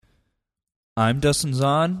I'm Dustin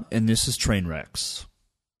Zahn, and this is Trainwrecks.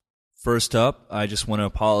 First up, I just want to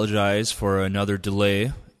apologize for another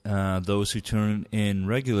delay. Those who tune in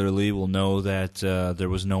regularly will know that there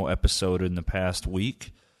was no episode in the past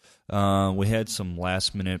week. We had some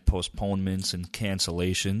last-minute postponements and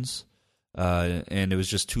cancellations, and it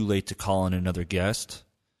was just too late to call in another guest.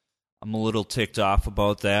 I'm a little ticked off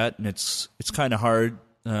about that, and it's kind of hard.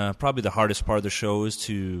 Probably the hardest part of the show is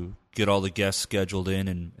to get all the guests scheduled in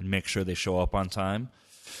and make sure they show up on time.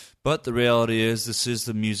 But the reality is this is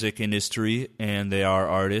the music industry, and they are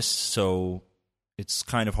artists, so it's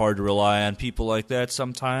kind of hard to rely on people like that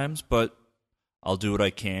sometimes, but I'll do what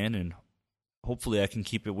I can, and hopefully I can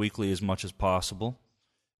keep it weekly as much as possible.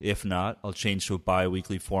 If not, I'll change to a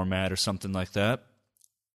bi-weekly format or something like that.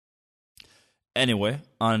 Anyway,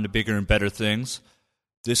 on to bigger and better things.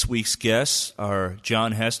 This week's guests are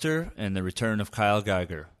Jon Hester and the return of Kyle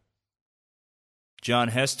Geiger. Jon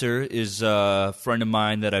Hester is a friend of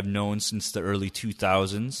mine that I've known since the early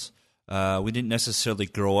 2000s. We didn't necessarily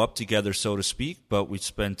grow up together, so to speak, but we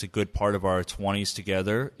spent a good part of our 20s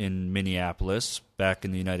together in Minneapolis, back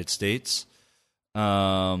in the United States. He's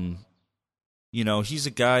a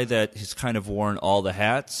guy that has kind of worn all the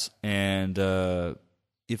hats, and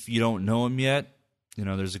if you don't know him yet,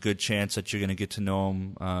 there's a good chance that you're going to get to know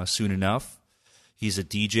him soon enough. He's a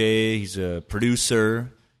DJ, he's a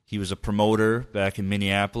producer, he was a promoter back in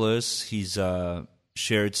Minneapolis. He's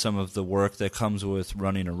shared some of the work that comes with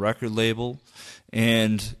running a record label.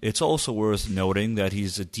 And it's also worth noting that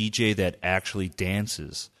he's a DJ that actually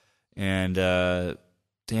dances. And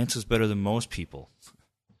dances better than most people.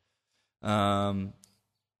 Hester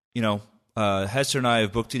and I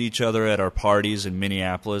have booked at each other at our parties in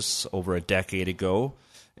Minneapolis over a decade ago.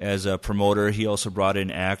 As a promoter, he also brought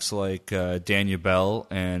in acts like Daniel Bell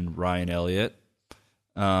and Ryan Elliott.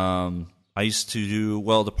 I used to do,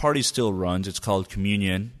 the party still runs. It's called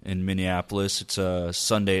Communion in Minneapolis. It's a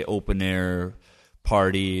Sunday open-air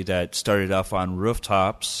party that started off on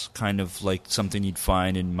rooftops, kind of like something you'd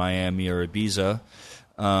find in Miami or Ibiza.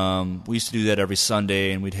 We used to do that every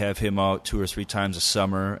Sunday, and we'd have him out 2 or 3 times a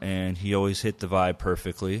summer, and he always hit the vibe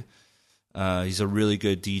perfectly. He's a really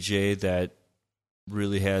good DJ that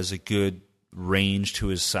really has a good range to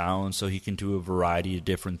his sound, so he can do a variety of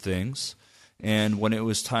different things. And when it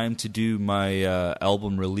was time to do my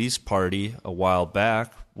album release party a while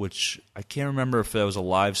back, which I can't remember if that was a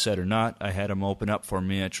live set or not, I had him open up for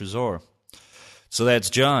me at Tresor. So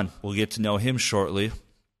that's Jon. We'll get to know him shortly.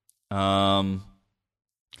 The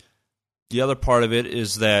other part of it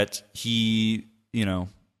is that he,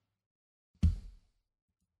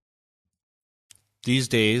 these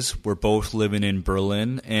days we're both living in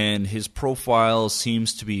Berlin, and his profile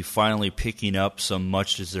seems to be finally picking up some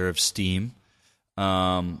much-deserved steam.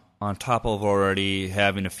 On top of already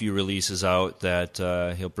having a few releases out that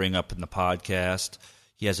he'll bring up in the podcast,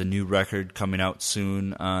 he has a new record coming out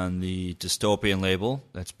soon on the Dystopian label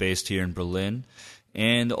that's based here in Berlin,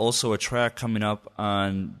 and also a track coming up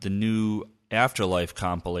on the new Afterlife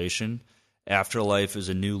compilation. Afterlife is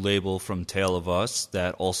a new label from Tale of Us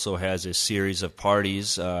that also has a series of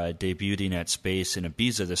parties debuting at Space in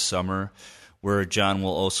Ibiza this summer, where Jon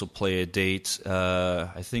will also play a date,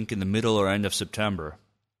 I think in the middle or end of September.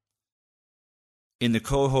 In the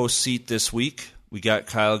co-host seat this week, we got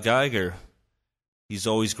Kyle Geiger. He's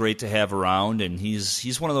always great to have around, and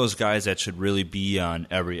he's one of those guys that should really be on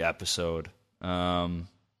every episode. Good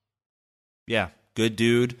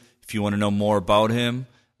dude. If you want to know more about him,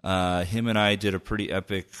 him and I did a pretty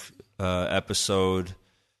epic episode,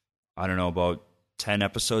 I don't know, about 10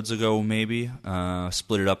 episodes ago maybe,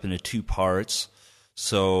 split it up into 2 parts.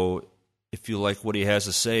 So if you like what he has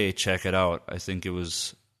to say, check it out. I think it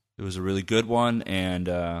was a really good one, and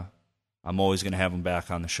I'm always going to have him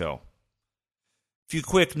back on the show. A few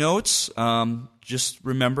quick notes. Just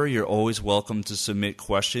remember, you're always welcome to submit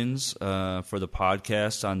questions for the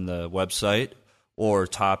podcast on the website, or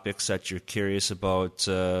topics that you're curious about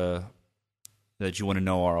that you want to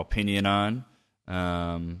know our opinion on.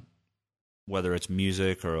 Whether it's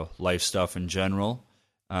music or life stuff in general.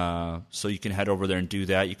 So you can head over there and do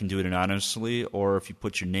that. You can do it anonymously, or if you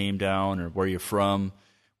put your name down or where you're from,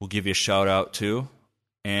 we'll give you a shout-out too.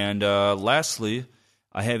 And lastly,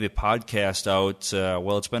 I have a podcast out.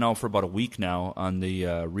 It's been out for about a week now on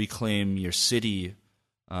the Reclaim Your City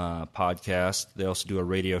podcast. They also do a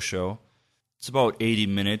radio show. It's about 80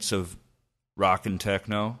 minutes of rock and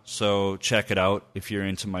techno, so check it out if you're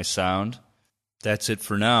into my sound. That's it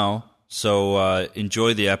for now. So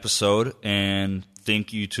enjoy the episode, and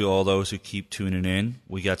thank you to all those who keep tuning in.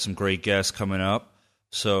 We got some great guests coming up,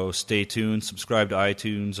 so stay tuned. Subscribe to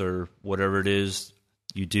iTunes or whatever it is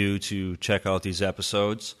you do to check out these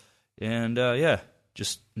episodes. And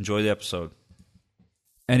just enjoy the episode.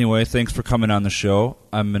 Anyway, thanks for coming on the show.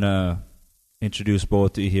 I'm going to introduce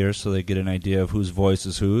both of you here so they get an idea of whose voice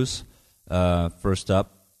is whose. First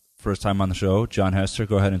up, first time on the show, Jon Hester.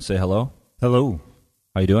 Go ahead and say hello. Hello.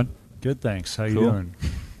 How you doing? Good, thanks. How you Cool. doing?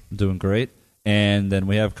 I'm doing great. And then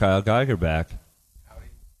we have Kyle Geiger back. Howdy.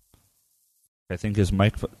 I think his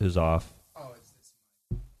mic is off. Oh, it's this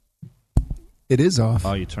mic. It is off.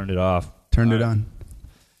 Oh, you turned it off. Turned it on.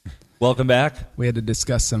 Welcome back. We had to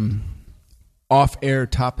discuss some off-air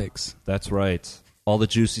topics. That's right. All the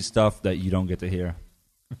juicy stuff that you don't get to hear.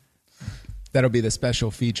 That'll be the special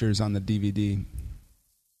features on the DVD.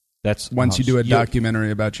 That's Once you do a documentary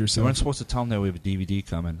about You yourself. weren't supposed to tell them that we have a DVD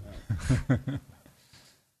coming.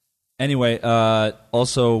 Anyway,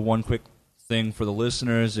 also one quick thing for the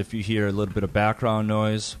listeners. If you hear a little bit of background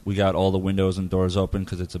noise, we got all the windows and doors open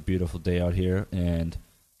because it's a beautiful day out here. And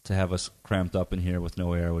to have us cramped up in here with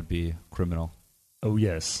no air would be criminal. Oh,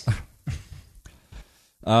 yes.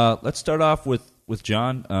 Let's start off with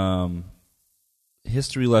Jon.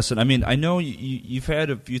 History lesson. I mean, I know you've had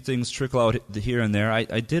a few things trickle out here and there.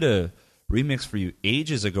 I did a remix for you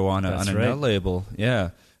ages ago on a net label. Yeah.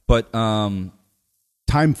 But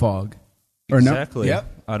Time Fog. exactly. No? Yep.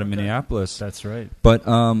 Out of Minneapolis. That's right. But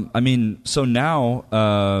I mean, so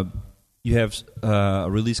now you have a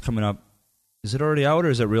release coming up. Is it already out or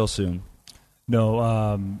is it real soon?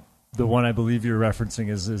 No, the one I believe you're referencing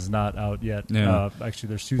is not out yet. Yeah. Actually,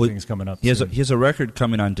 there's two things coming up. He has soon. a record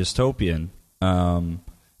coming on Dystopian,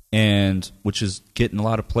 and which is getting a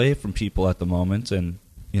lot of play from people at the moment, and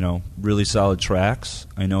really solid tracks.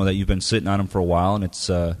 I know that you've been sitting on them for a while, and it's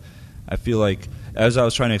I feel like, as I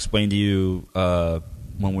was trying to explain to you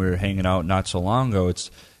when we were hanging out not so long ago,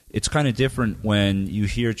 it's kind of different when you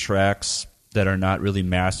hear tracks that are not really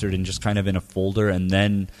mastered and just kind of in a folder, and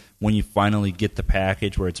then when you finally get the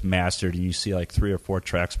package where it's mastered and you see like 3 or 4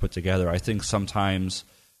 tracks put together, I think sometimes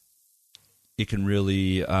it can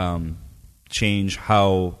really change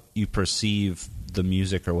how you perceive the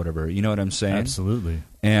music or whatever. You know what I'm saying? Absolutely.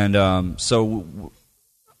 And so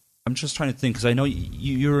I'm just trying to think, because I know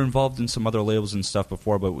you were involved in some other labels and stuff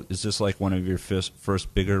before, but is this like one of your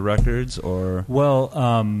first bigger records, or? Well,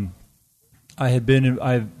 I've been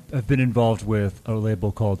involved with a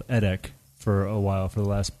label called Edek for a while, for the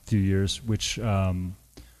last few years, which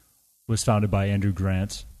was founded by Andrew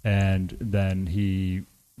Grant, and then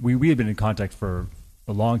we had been in contact for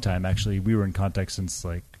a long time. Actually, we were in contact since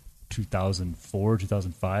like 2004,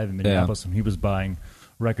 2005 in Minneapolis, when he was buying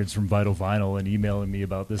records from Vital Vinyl and emailing me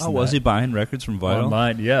about this. Oh, was he buying records from Vital?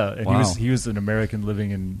 Online, yeah. And wow. he was an American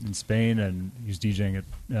living in Spain, and he was DJing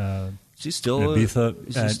at is he still Ibiza.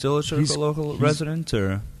 Is he still a local resident,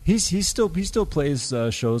 or he still plays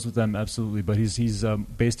shows with them, absolutely, but he's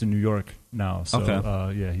based in New York now, so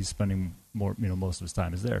okay. He's spending more most of his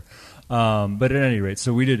time is there. But at any rate,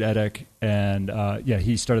 so we did Edek, and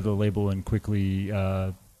he started the label and quickly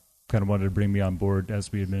kind of wanted to bring me on board,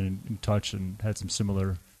 as we had been in touch and had some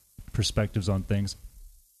similar perspectives on things.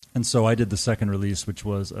 And so I did the second release, which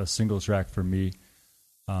was a single track for me,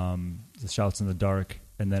 The Shouts in the Dark,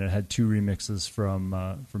 and then it had 2 remixes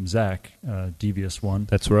from Zach, Devious One.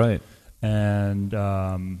 That's right. And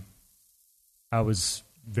I was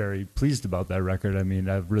very pleased about that record. I mean,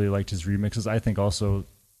 I really liked his remixes. I think also,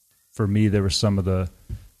 for me, there were some of the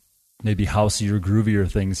maybe houseier, groovier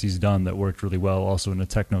things he's done that worked really well, also in a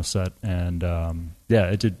techno set. And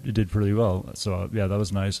it did pretty well. So that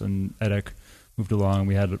was nice. And Edek moved along.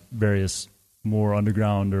 We had various more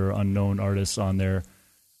underground or unknown artists on there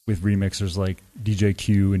with remixers like DJ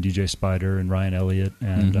Q and DJ Spider and Ryan Elliott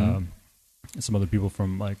and some other people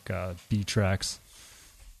from like B Tracks,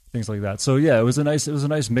 things like that. So it was a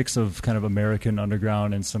nice mix of kind of American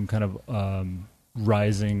underground and some kind of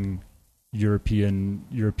rising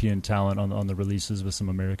European talent on the releases, with some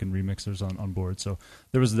American remixers on board. So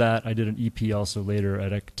there was that. I did an EP also later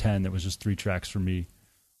at Edek 10 that was just 3 tracks for me,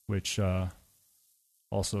 which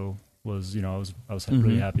also was, I was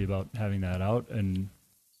really happy about having that out. And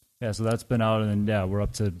so that's been out, and then we're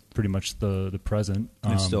up to pretty much the present.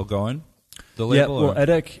 It's still going, the label? Yeah, well,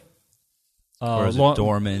 Edek, or is it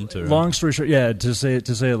dormant? Or? Long story short, to say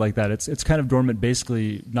it like that, it's kind of dormant,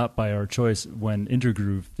 basically not by our choice. When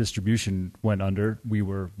Intergroove Distribution went under, we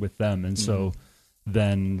were with them, and so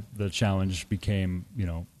then the challenge became,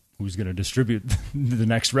 who's going to distribute the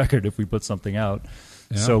next record if we put something out.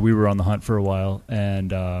 Yeah. So we were on the hunt for a while,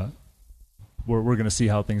 and we're going to see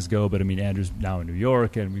how things go. But I mean, Andrew's now in New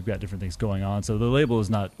York, and we've got different things going on. So the label is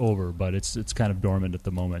not over, but it's kind of dormant at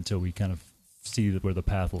the moment until we kind of see where the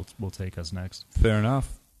path will take us next. Fair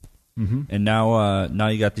enough. And now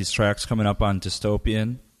you got these tracks coming up on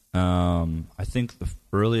Dystopian. I think the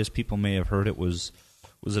earliest people may have heard it was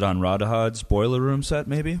it on Rodahad's Boiler Room set,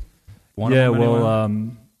 maybe?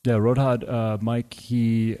 Rodahad, Mike,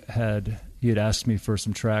 he had asked me for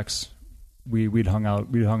some tracks. We'd hung out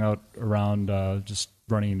around just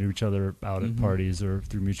running into each other out at parties or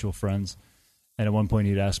through mutual friends. And at one point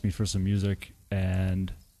he'd asked me for some music,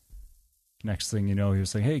 and next thing you know, he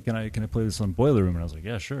was like, "Hey, can I play this on Boiler Room?" And I was like,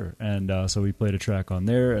 "Yeah, sure." And so we played a track on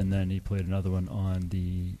there, and then he played another one on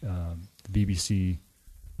the BBC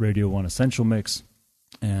Radio 1 Essential Mix.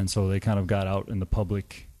 And so they kind of got out in the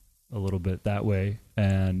public a little bit that way.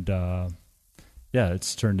 And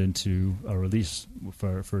it's turned into a release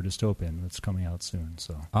for Dystopian that's coming out soon.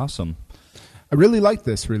 So awesome. I really like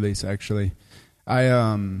this release, actually. I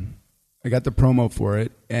got the promo for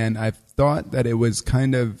it, and I thought that it was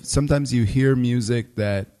kind of, sometimes you hear music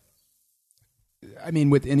that, I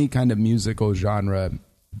mean, with any kind of musical genre,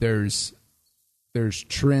 there's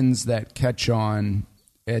trends that catch on,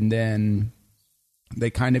 and then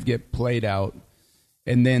they kind of get played out,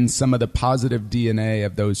 and then some of the positive DNA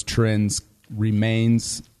of those trends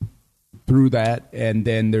remains through that, and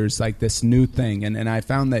then there's like this new thing. And I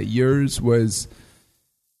found that yours was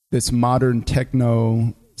this modern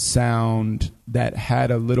techno sound that had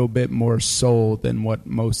a little bit more soul than what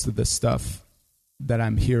most of the stuff that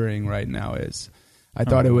I'm hearing right now is. I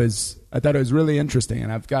thought it was really interesting,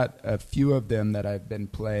 and I've got a few of them that I've been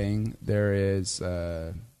playing. There is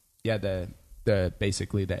both the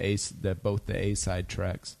A-side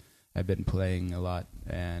tracks I've been playing a lot,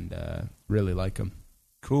 and really like them.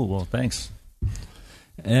 Cool. Well, thanks.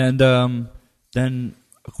 And then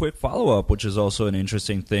a quick follow-up, which is also an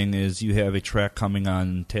interesting thing, is you have a track coming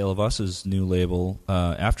on Tale of Us's new label,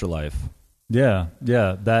 Afterlife. Yeah,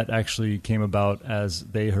 that actually came about as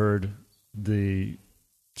they heard the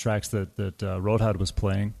tracks that Rodahad was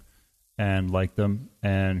playing and liked them,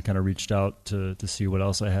 and kind of reached out to see what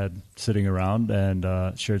else I had sitting around,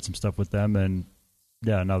 and shared some stuff with them. And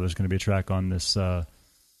yeah, now there's going to be a track on this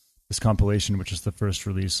compilation, which is the first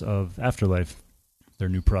release of Afterlife, their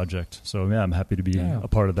new project. So yeah, I'm happy to be a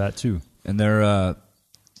part of that too. And they're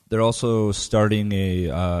also starting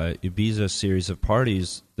a Ibiza series of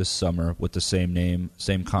parties this summer with the same name,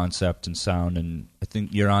 same concept and sound. And I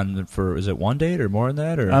think you're on for, is it one date or more than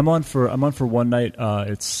that? Or I'm on for one night.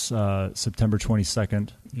 It's September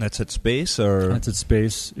 22nd. That's at Space, or that's at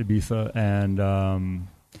Space Ibiza, and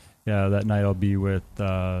that night I'll be with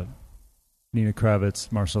Nina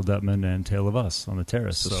Kravitz, Marcel Detman, and Tale of Us on the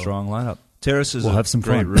Terrace. It's a strong lineup. Terrace is have some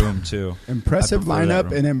great fun. room too. Impressive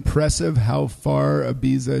lineup, and impressive how far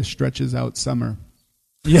Ibiza stretches out summer.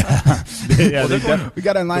 Yeah, we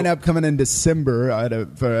got a lineup coming in December.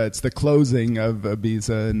 It's the closing of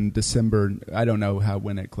Ibiza in December. I don't know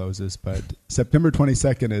when it closes, but September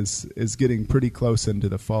 22nd is getting pretty close into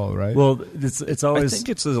the fall, right? Well, it's always. I think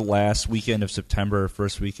it's the last weekend of September,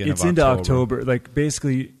 first weekend of October. It's into October. Like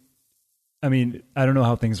basically, I mean, I don't know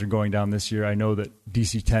how things are going down this year. I know that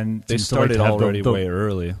DC-10 they started to have already way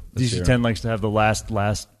early. DC-10 likes to have the last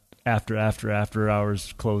after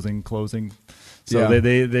hours closing. So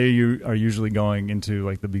they are usually going into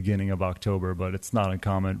like the beginning of October, but it's not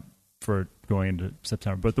uncommon for going into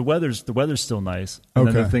September. But the weather's still nice. And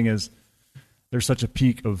then the thing is, there's such a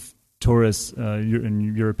peak of tourists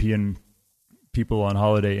and European people on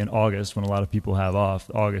holiday in August when a lot of people have off.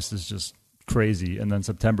 August is just crazy, and then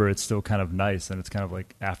September it's still kind of nice, and it's kind of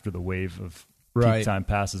like after the wave of peak time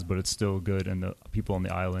passes, but it's still good, and the people on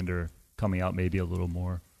the island are coming out maybe a little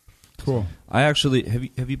more. Cool. I actually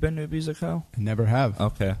have you been to Ibiza, Kyle? I never have.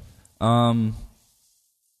 Okay.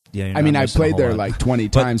 Yeah. I mean, I played there like 20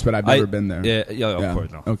 times, but I've never been there. Yeah, of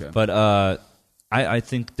course, no. Okay. But I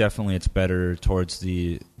think definitely it's better towards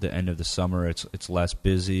the end of the summer. It's less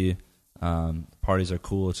busy. Parties are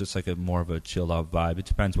cool. It's just like more of a chilled out vibe. It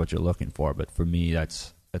depends what you're looking for, but for me,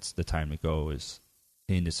 that's the time to go is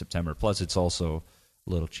into September. Plus, it's also a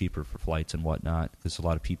little cheaper for flights and whatnot because a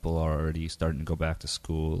lot of people are already starting to go back to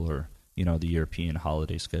school, or the European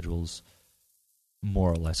holiday schedule's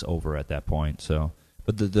more or less over at that point. So,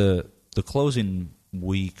 but the closing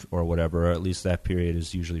week or whatever, or at least that period,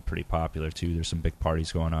 is usually pretty popular too. There's some big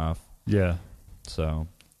parties going off. Yeah. So.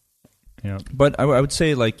 Yeah, but I would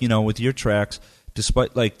say, with your tracks,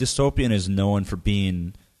 despite Dystopian is known for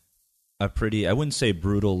being a pretty, I wouldn't say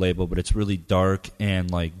brutal label, but it's really dark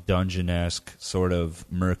and dungeon-esque, sort of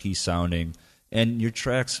murky sounding. And your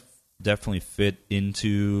tracks definitely fit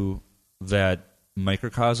into that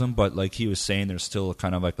microcosm, but like he was saying, there's still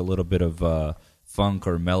kind of a little bit of funk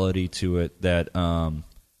or melody to it that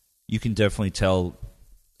you can definitely tell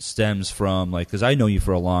stems from like, because I know you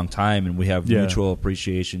for a long time, and we have mutual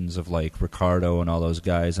appreciations of like Ricardo and all those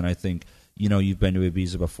guys, and I think you've been to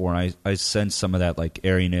Ibiza before, and I sense some of that like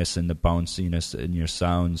airiness and the bounciness in your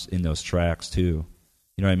sounds in those tracks too.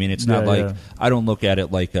 You know what I mean? It's not like I don't look at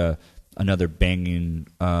it like another banging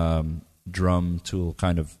drum tool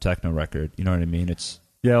kind of techno record. You know what I mean? It's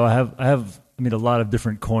well, I have a lot of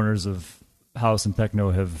different corners of house and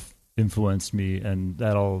techno have influenced me, and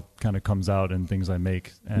that all kind of comes out in things I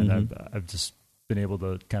make, and I've just been able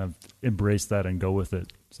to kind of embrace that and go with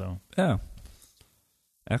it. So yeah,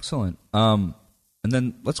 excellent. And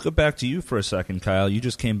then let's go back to you for a second, Kyle. You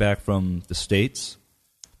just came back from the States.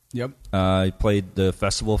 Yep. You played the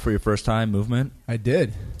festival for your first time, Movement. I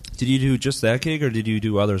did. Did you do just that gig, or did you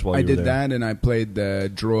do others while you were there? I did that, and I played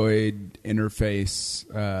the Droid interface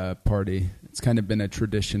party. It's kind of been a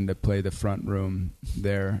tradition to play the front room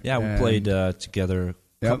there. Yeah, we played together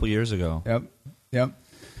a couple years ago. Yep.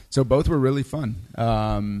 So both were really fun.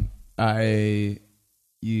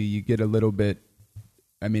 You get a little bit,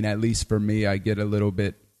 at least for me, I get a little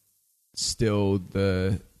bit still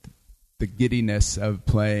the giddiness of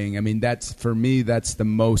playing. That's the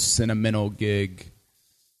most sentimental gig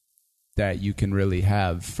that you can really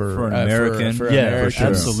have for an American. For sure.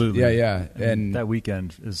 Absolutely. Yeah. And that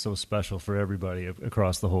weekend is so special for everybody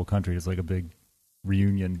across the whole country. It's like a big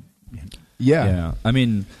reunion. Yeah.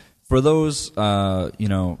 For those,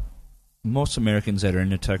 most Americans that are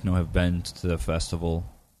into techno have been to the festival,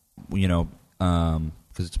 because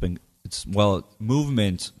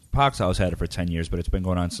Movement, Pox House had it for 10 years, but it's been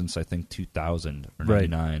going on since, I think, 2000 or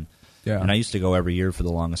 99. Right. Yeah. And I used to go every year for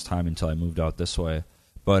the longest time until I moved out this way.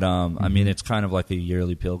 But it's kind of like a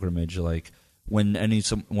yearly pilgrimage. Like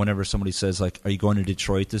whenever somebody says like, "Are you going to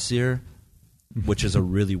Detroit this year?" which is a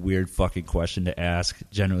really weird fucking question to ask.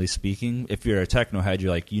 Generally speaking, if you're a techno head,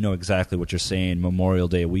 you're like, exactly what you're saying. Memorial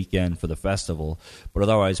Day weekend for the festival, but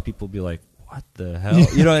otherwise, people be like, "What the hell?"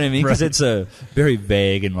 You know what I mean? Because it's a very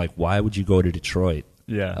vague and like, why would you go to Detroit?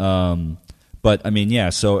 Yeah. But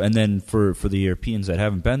So and then for the Europeans that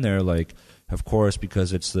haven't been there, like, of course,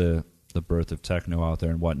 because it's the birth of techno out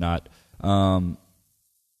there and whatnot.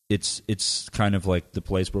 It's kind of like the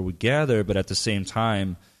place where we gather, but at the same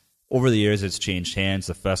time, over the years, it's changed hands.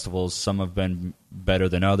 The festivals, some have been better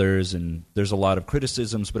than others, and there's a lot of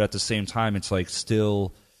criticisms, but at the same time, it's like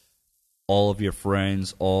still all of your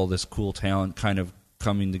friends, all this cool talent kind of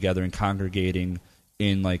coming together and congregating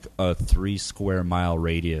in like a 3 square mile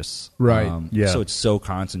radius. Right. So it's so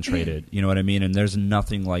concentrated. You know what I mean? And there's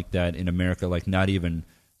nothing like that in America, like not even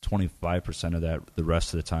 25% of that the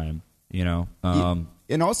rest of the time,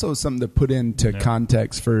 and also something to put into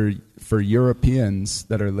context for Europeans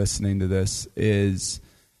that are listening to this is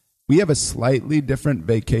we have a slightly different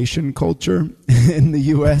vacation culture in the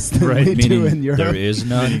U.S. than we do in Europe. There is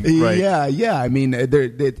none. Right. Yeah.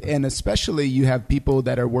 And especially you have people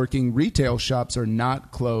that are working retail shops are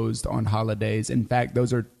not closed on holidays. In fact,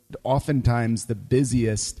 those are oftentimes the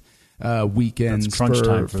busiest weekends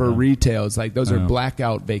for retails. Like those are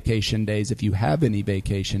blackout vacation days if you have any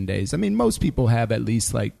vacation days. Most people have at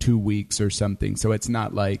least like 2 weeks or something, so it's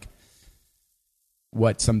not like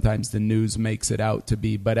what sometimes the news makes it out to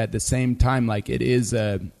be. But at the same time, like it is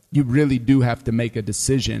you really do have to make a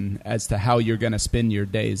decision as to how you're going to spend your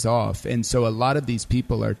days off. And so a lot of these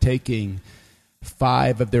people are taking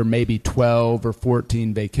 5 of their maybe 12 or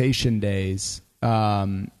 14 vacation days, or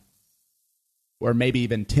maybe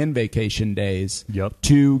even 10 vacation days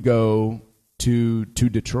to go to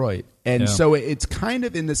Detroit. And so it's kind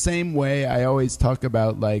of in the same way I always talk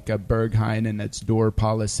about like a Berghain and its door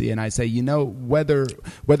policy. And I say, whether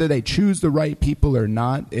they choose the right people or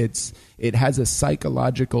not, it has a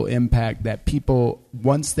psychological impact that people,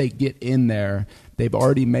 once they get in there, they've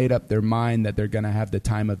already made up their mind that they're going to have the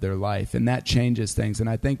time of their life. And that changes things. And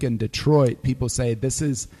I think in Detroit, people say this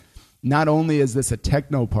is, not only is this a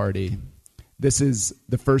techno party, this is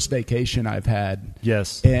the first vacation I've had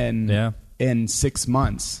in 6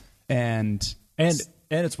 months. And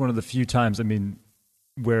it's one of the few times,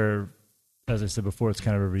 where, as I said before, it's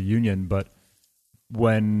kind of a reunion, but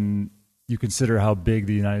when you consider how big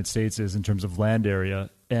the United States is in terms of land area,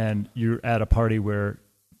 and you're at a party where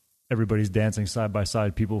everybody's dancing side by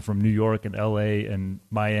side, people from New York and LA and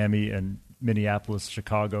Miami and Minneapolis,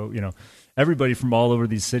 Chicago, everybody from all over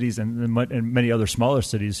these cities and many other smaller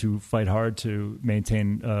cities who fight hard to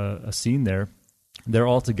maintain a scene there, they're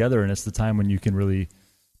all together, and it's the time when you can really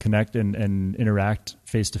connect and interact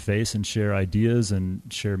face-to-face and share ideas and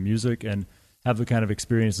share music and have the kind of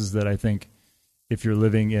experiences that I think if you're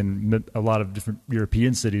living in a lot of different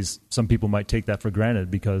European cities, some people might take that for granted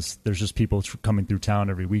because there's just people coming through town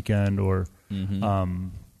every weekend or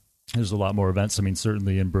there's a lot more events. I mean,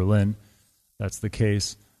 certainly in Berlin, that's the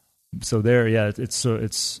case. So there, yeah, it's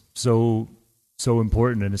so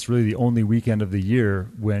important, and it's really the only weekend of the year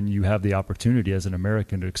when you have the opportunity as an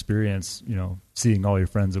American to experience, seeing all your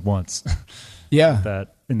friends at once. Yeah,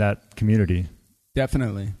 in that community,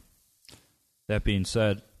 definitely. That being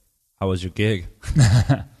said, how was your gig?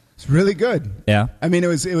 It's really good. Yeah, I mean, it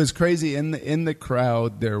was crazy. In the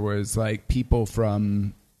crowd, there was like people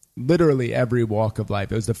from literally every walk of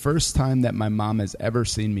life. It was the first time that my mom has ever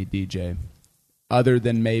seen me DJ, other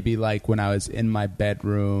than maybe like when I was in my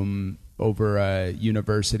bedroom over a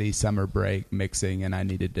university summer break mixing and I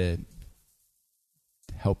needed to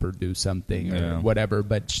help her do something or whatever.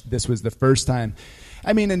 But this was the first time.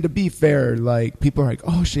 I mean, and to be fair, like people are like,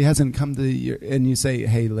 oh, she hasn't come to your, and you say,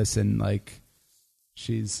 hey, listen, like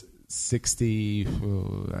she's 60.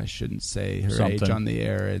 I shouldn't say her age on the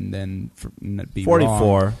air and then be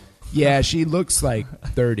 44. Wrong. Yeah, she looks like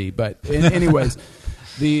 30. But anyways,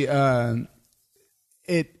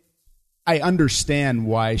 I understand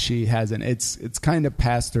why she hasn't. It's kind of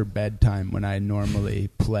past her bedtime when I normally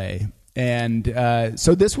play. And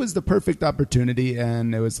so this was the perfect opportunity.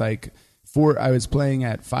 And it was like I was playing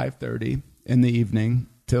at 5:30 in the evening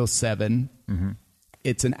till 7. Mm-hmm.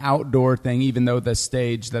 It's an outdoor thing, even though the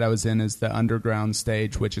stage that I was in is the underground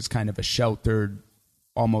stage, which is kind of a sheltered,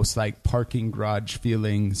 almost like parking garage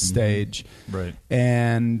feeling stage. Right.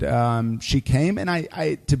 And she came, and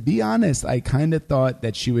I to be honest, I kind of thought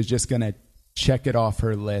that she was just going to check it off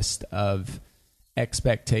her list of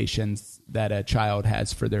expectations that a child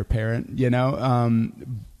has for their parent,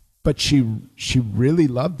 but she really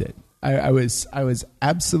loved it. I was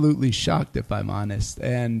absolutely shocked, if I'm honest.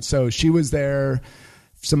 And so she was there.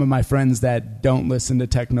 Some of my friends that don't listen to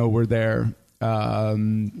techno were there.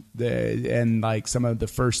 And like some of the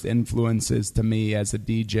first influences to me as a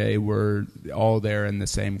DJ were all there in the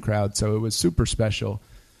same crowd. So it was super special.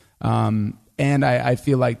 And I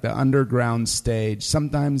feel like the underground stage,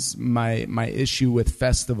 sometimes my issue with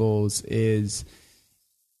festivals is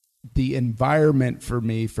the environment for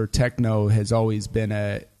me for techno has always been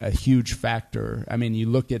a huge factor. I mean, you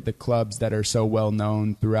look at the clubs that are so well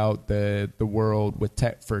known throughout the world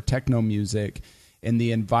for techno music, and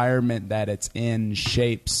the environment that it's in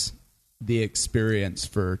shapes the experience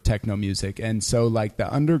for techno music. And so like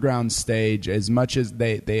the underground stage, as much as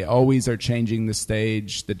they always are changing the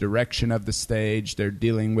stage, the direction of the stage, they're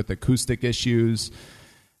dealing with acoustic issues.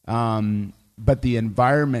 But the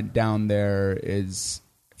environment down there is,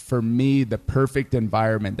 for me, the perfect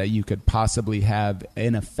environment that you could possibly have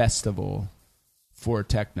in a festival for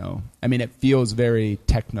techno. I mean, it feels very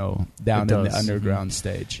techno down in the underground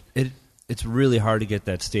stage. It's really hard to get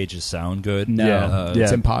that stage to sound good. No,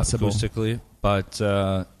 it's impossible acoustically. But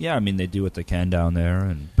I mean, they do what they can down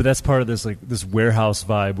there. But that's part of this warehouse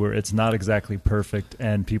vibe where it's not exactly perfect,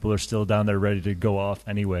 and people are still down there ready to go off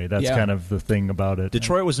anyway. That's kind of the thing about it.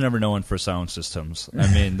 Detroit was never known for sound systems.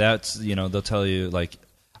 I mean, that's they'll tell you like.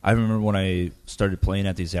 I remember when I started playing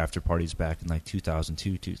at these after parties back in like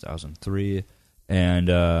 2002, 2003, and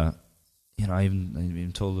I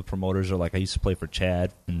even told the promoters, I used to play for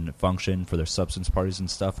Chad and Function for their substance parties and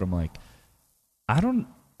stuff, and I'm like, I don't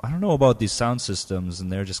know about these sound systems,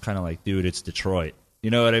 and they're just kind of like, dude, it's Detroit. You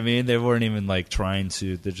know what I mean? They weren't even like trying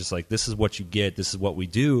to. They're just like, this is what you get. This is what we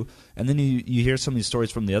do. And then you hear some of these stories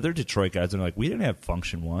from the other Detroit guys, and they're like, we didn't have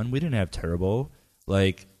Function One, we didn't have Turbo,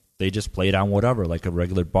 like. They just played on whatever, like a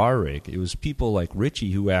regular bar rig. It was people like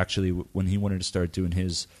Richie who actually, when he wanted to start doing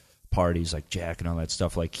his parties, like Jack and all that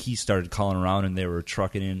stuff, like he started calling around and they were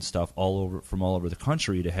trucking in stuff from all over the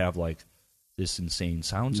country to have like this insane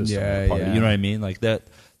sound system. Yeah. You know what I mean? Like that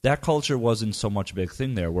culture wasn't so much a big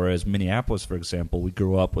thing there. Whereas Minneapolis, for example, we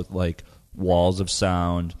grew up with like walls of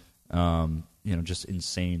sound, just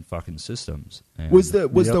insane fucking systems. And was the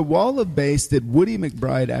Wall of Bass? Did Woody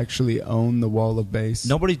McBride actually own the Wall of Bass?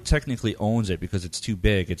 Nobody technically owns it because it's too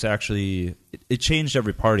big. It's actually it changed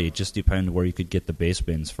every party. It just depended where you could get the bass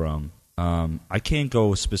bins from. I can't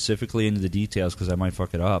go specifically into the details because I might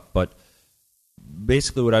fuck it up. But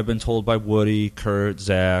basically, what I've been told by Woody, Kurt,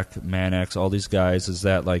 Zach, Manex, all these guys is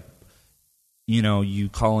that like. You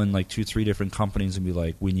call in like 2-3 different companies and be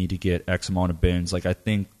like, we need to get X amount of bins. Like I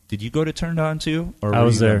think. Did you go to Turned On too? Or I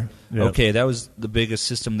was there. Yep. Okay, that was the biggest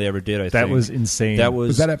system they ever did, I think. That was insane.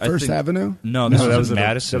 Was that at First Avenue? No, that was in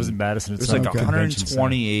Madison. That was in Madison. There's like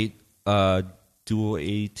 128 dual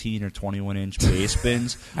 18 or 21 inch bass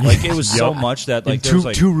bins. Like it was so much that like there was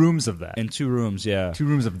like two rooms of that. In 2 rooms, yeah. 2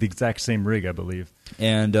 rooms of the exact same rig, I believe.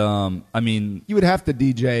 And I mean, you would have to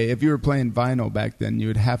DJ if you were playing vinyl back then. You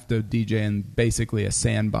would have to DJ in basically a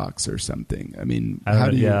sandbox or something. I mean, I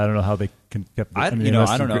don't know how they kept. I don't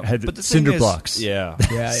know. But the cinder blocks, yeah,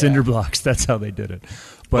 cinder blocks. That's how they did it.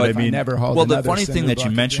 But I mean, never hauled. Well, the funny thing that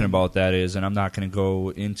you mentioned about that is, and I'm not going to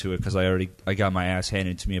go into it because I got my ass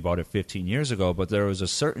handed to me about it 15 years ago. But there was a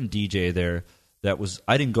certain DJ there that was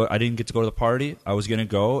I didn't get to go to the party. I was going to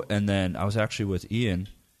go, and then I was actually with Ian.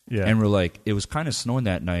 Yeah. And we're like, it was kind of snowing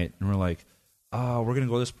that night, and we're like, oh, we're going to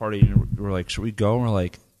go to this party. And we're like, should we go? And we're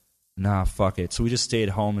like, nah, fuck it. So we just stayed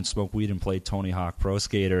home and smoked weed and played Tony Hawk Pro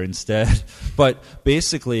Skater instead. But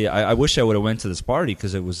basically, I wish I would have went to this party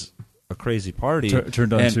because it was a crazy party.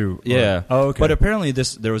 Turned on too. Yeah. Oh, okay. But apparently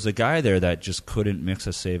there was a guy there that just couldn't mix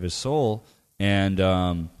a Save His Soul. And,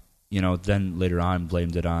 then later on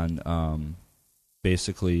blamed it on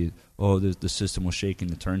basically... Oh, the system was shaking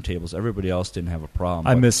the turntables. Everybody else didn't have a problem.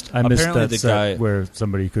 I missed that the set guy, where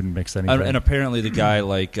somebody couldn't mix anything. And apparently the guy,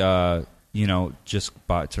 just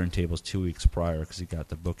bought turntables 2 weeks prior because he got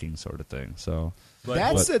the booking sort of thing. So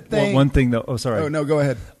that's the thing. One thing, though. Oh, sorry. Oh, no, go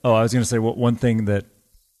ahead. Oh, I was going to say one thing that,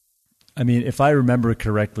 I mean, if I remember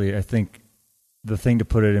correctly, I think the thing to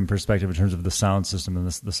put it in perspective in terms of the sound system and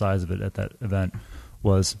the size of it at that event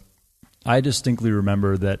was I distinctly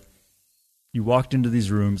remember that you walked into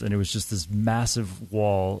these rooms and it was just this massive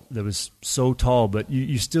wall that was so tall, but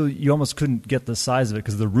you almost couldn't get the size of it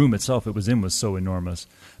because the room itself it was in was so enormous.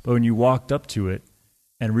 But when you walked up to it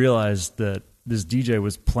and realized that this DJ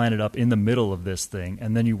was planted up in the middle of this thing,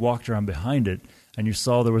 and then you walked around behind it and you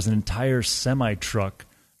saw there was an entire semi-truck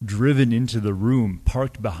driven into the room,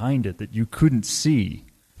 parked behind it that you couldn't see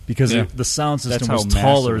because the sound system was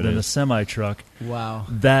taller than the semi-truck. Wow.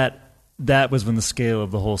 That was when the scale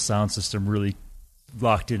of the whole sound system really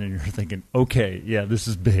locked in, and you're thinking, okay, yeah, this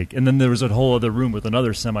is big. And then there was a whole other room with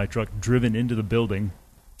another semi-truck driven into the building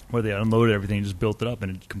where they unloaded everything and just built it up,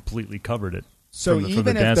 and it completely covered it. So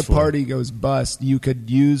even if the party goes bust, you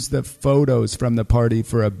could use the photos from the party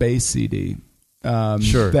for a bass CD.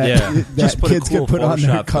 Sure. That just put kids a cool could put on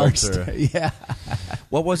their Photoshop cars. filter. Yeah.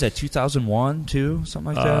 What was that, 2001, too?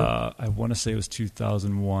 Something like that? I want to say it was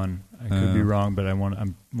 2001. I could be wrong, but I want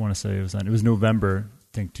to say it was November, I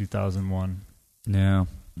think 2001. Yeah.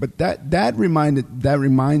 But that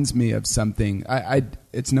reminds me of something.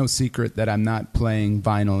 It's no secret that I'm not playing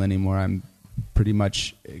vinyl anymore. I'm pretty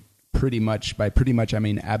much I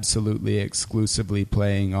mean absolutely exclusively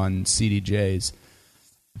playing on CDJs.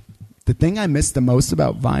 The thing I missed the most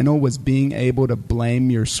about vinyl was being able to blame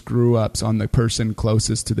your screw-ups on the person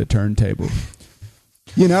closest to the turntable.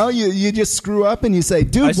 You know, you just screw up and you say,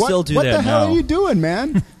 "Dude, what the hell are you doing,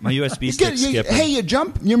 man?" My USB stick's skipping. Hey, you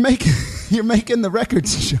jump. You're making the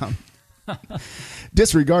records jump.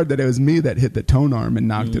 Disregard that it was me that hit the tone arm and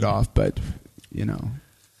knocked it off, but you know.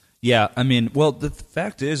 Yeah, I mean, well, the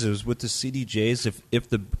fact is with the CDJs, if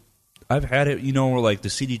the I've had it, you know, where like the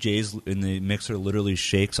CDJs in the mixer literally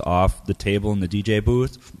shakes off the table in the DJ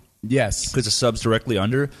booth. Yes, because the sub's directly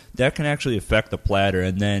under. That can actually affect the platter,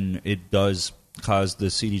 and then it does cause the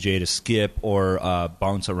CDJ to skip or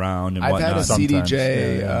bounce around and whatnot. I've had a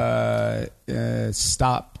CDJ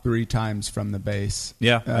stop 3 times from the bass.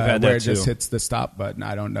 Yeah, I've had that where it too. just hits the stop button.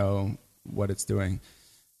 I don't know what it's doing.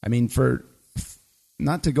 I mean,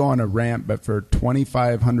 not to go on a rant, but for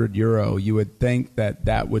 €2,500, you would think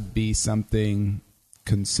that would be something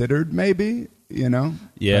considered, maybe, you know?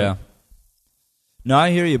 Yeah. No, I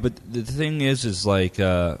hear you, but the thing is like,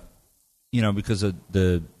 because of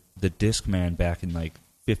the Discman back in like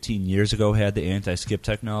 15 years ago had the anti-skip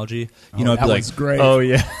technology. That was great. Oh,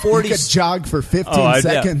 yeah. 40 you could jog for 15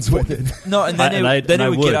 seconds with it. No, and then it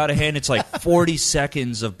would get out of hand. It's like 40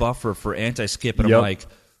 seconds of buffer for anti-skip, and I'm like,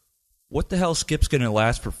 what the hell skip's going to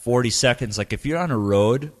last for 40 seconds? Like, if you're on a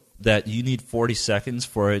road that you need 40 seconds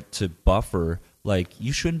for it to buffer, like,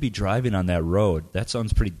 you shouldn't be driving on that road. That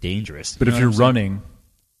sounds pretty dangerous. But if you're running,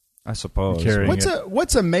 I suppose.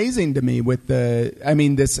 What's amazing to me with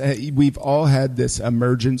this, we've all had this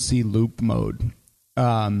emergency loop mode,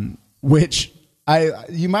 which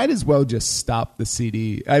you might as well just stop the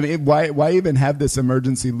CD. I mean, why even have this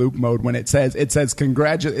emergency loop mode when it says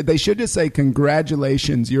they should just say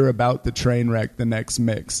congratulations, you're about to train wreck the next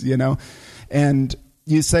mix, you know? And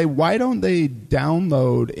you say, why don't they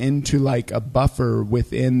download into like a buffer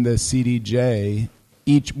within the CDJ?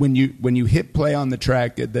 When you hit play on the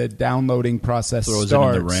track, the downloading process throws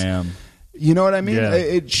starts. it in the RAM. You know what I mean? Yeah.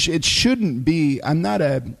 It shouldn't be. I'm not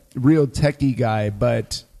a real techie guy,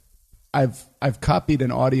 but I've copied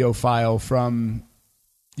an audio file from,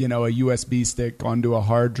 a USB stick onto a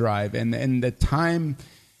hard drive, and the time,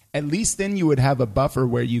 at least then you would have a buffer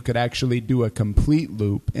where you could actually do a complete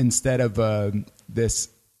loop instead of this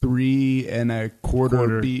 3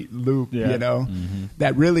 1/4 beat loop, Mm-hmm.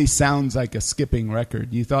 that really sounds like a skipping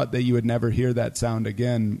record. You thought that you would never hear that sound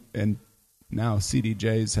again, and now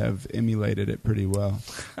CDJs have emulated it pretty well.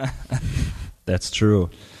 That's true.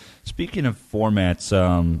 Speaking of formats,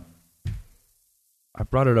 I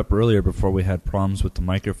brought it up earlier before we had problems with the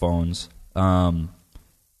microphones. The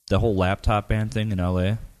whole laptop ban thing in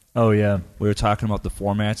LA. Oh, yeah. We were talking about the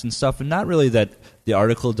formats and stuff, and not really that the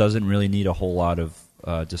article doesn't really need a whole lot of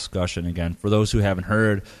discussion. Again, for those who haven't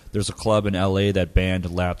heard, there's a club in LA that banned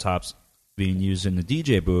laptops being used in the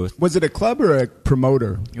DJ booth. Was it a club or a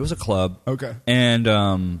promoter? It was a club. Okay.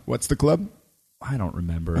 And what's the club? I don't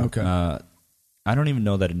remember. Okay. I don't even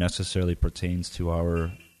know that it necessarily pertains to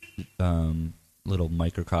our little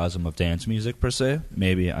microcosm of dance music per se.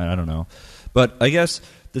 Maybe, I don't know. But I guess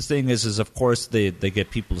the thing is of course they get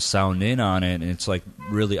people to sound in on it, and it's like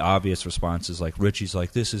really obvious responses. Like Richie's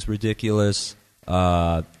like, "This is ridiculous."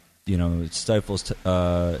 It stifles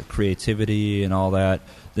creativity and all that.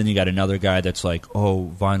 Then you got another guy that's like,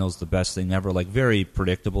 "Oh, vinyl's the best thing ever." Like very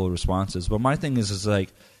predictable responses. But my thing is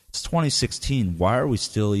like, it's 2016. Why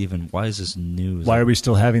is this news? Why are we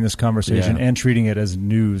still having this conversation Yeah. and treating it as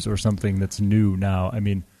news or something that's new now? I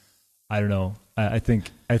mean, I don't know. I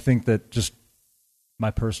think that just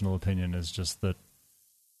my personal opinion is just that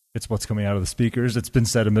it's what's coming out of the speakers. It's been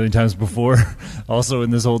said a million times before, also in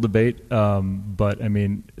this whole debate. But I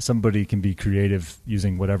mean, somebody can be creative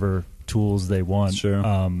using whatever tools they want. Sure.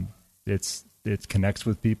 It connects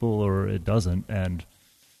with people or it doesn't, and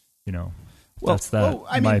Well, that's that.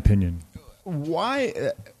 I my mean, opinion.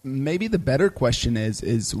 Why? Maybe the better question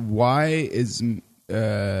is why is.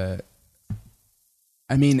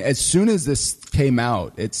 I mean, as soon as this came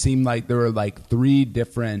out, it seemed like there were like 3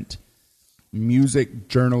 different music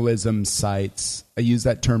journalism sites. I use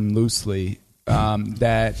that term loosely.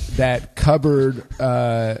 That covered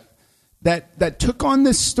that took on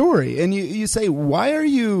this story, and you say, why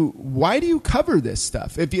do you cover this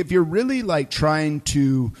stuff if you're really like trying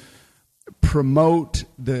to promote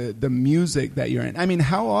the music that you're in? I mean,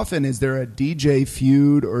 how often is there a DJ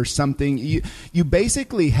feud or something? You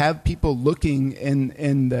basically have people looking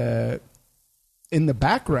in the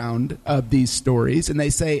background of these stories, and they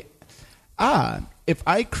say, if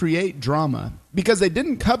I create drama, because they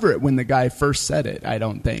didn't cover it when the guy first said it. I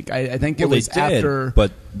don't think. I think it was after.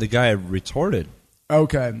 But the guy retorted.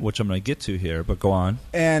 Okay, Which I'm going to get to here, but go on.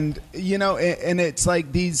 and and it's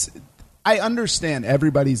like these. I understand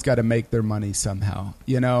everybody's got to make their money somehow.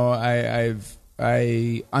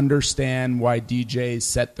 I understand why DJs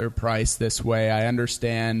set their price this way. I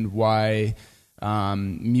understand why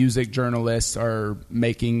music journalists are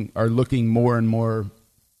looking more and more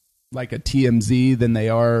like a TMZ than they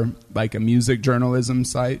are like a music journalism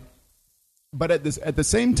site. But at the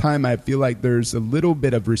same time, I feel like there's a little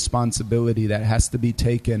bit of responsibility that has to be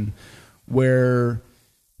taken where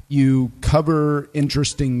you cover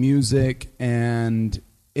interesting music and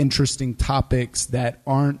interesting topics that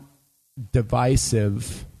aren't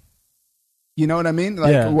divisive. You know what I mean?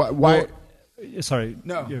 Like, Yeah. why? Well, sorry.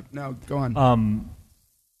 No, go on.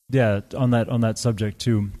 Yeah, on that subject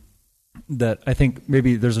too, that I think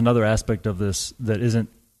maybe there's another aspect of this that isn't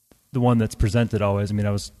the one that's presented always. I mean,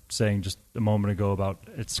 I was saying just a moment ago about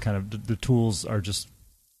it's kind of the tools are just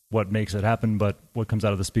what makes it happen, but what comes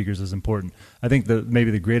out of the speakers is important. I think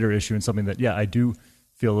maybe the greater issue, and something that, I do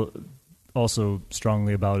feel also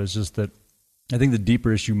strongly about, is just that I think the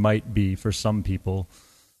deeper issue might be for some people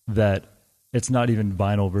that it's not even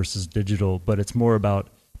vinyl versus digital, but it's more about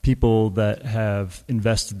people that have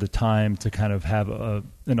invested the time to kind of have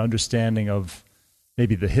an understanding of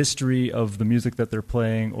maybe the history of the music that they're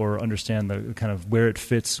playing, or understand the kind of where it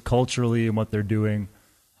fits culturally and what they're doing.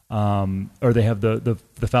 Or they have the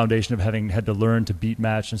foundation of having had to learn to beat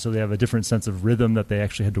match, and so they have a different sense of rhythm that they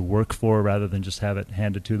actually had to work for rather than just have it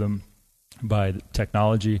handed to them by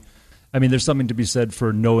technology. I mean, there's something to be said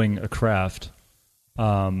for knowing a craft,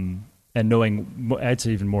 and knowing, I'd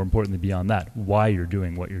say even more importantly beyond that, why you're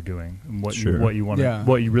doing what you're doing and what you want,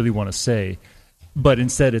 what you really want to say. But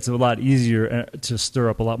instead, it's a lot easier to stir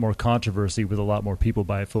up a lot more controversy with a lot more people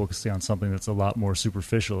by focusing on something that's a lot more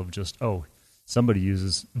superficial of just, somebody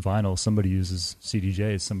uses vinyl, somebody uses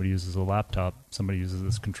CDJs, somebody uses a laptop, somebody uses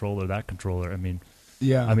this controller, that controller. I mean,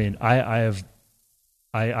 I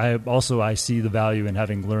see the value in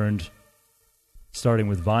having learned, starting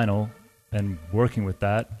with vinyl and working with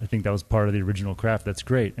that. I think that was part of the original craft. That's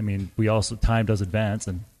great. I mean, time does advance,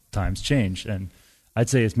 and times change. And I'd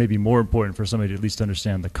say it's maybe more important for somebody to at least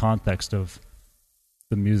understand the context of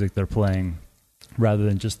the music they're playing rather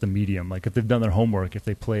than just the medium. Like if they've done their homework, if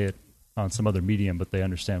they play it on some other medium, but they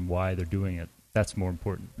understand why they're doing it, that's more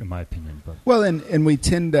important in my opinion. But well, and we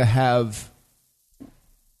tend to have,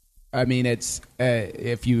 I mean, it's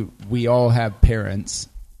we all have parents,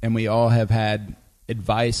 and we all have had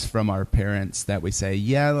advice from our parents that we say,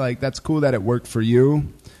 yeah, like that's cool that it worked for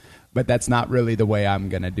you, but that's not really the way I'm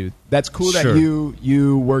going to do. That's cool Sure. that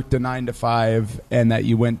you worked a 9 to 5 and that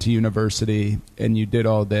you went to university and you did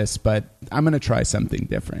all this, but I'm going to try something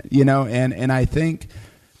different, you know? And I think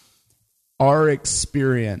our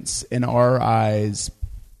experience in our eyes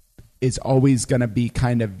is always going to be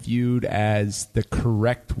kind of viewed as the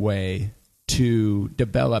correct way to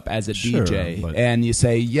develop as a Sure, DJ. but- And you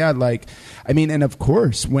say, yeah, like, I mean, and of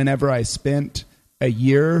course, whenever I spent a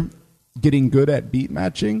year getting good at beat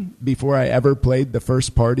matching before I ever played the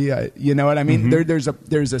first party, you know what I mean? Mm-hmm.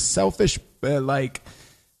 There's a selfish, like,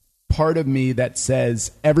 part of me that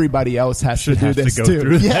says everybody else has to do this go too.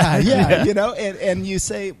 through Yeah, that. yeah, you know, and you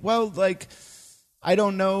say, well, like, I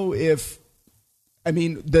don't know if, I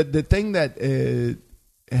mean, the thing that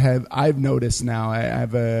I've noticed now, I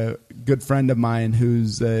have a good friend of mine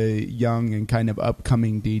who's a young and kind of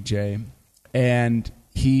upcoming DJ, and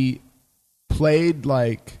he played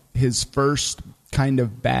like his first kind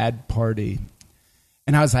of bad party,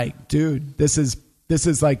 and I was like, dude, this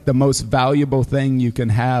is like the most valuable thing you can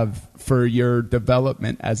have for your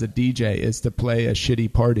development as a DJ is to play a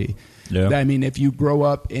shitty party. Yeah. I mean, if you grow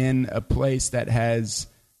up in a place that has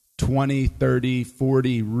 20, 30,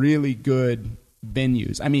 40 really good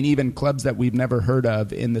venues, I mean, even clubs that we've never heard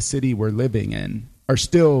of in the city we're living in are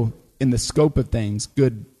still, in the scope of things,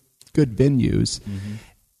 good venues. Mm-hmm.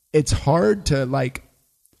 It's hard to, like,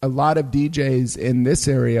 a lot of DJs in this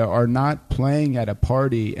area are not playing at a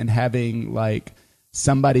party and having, like,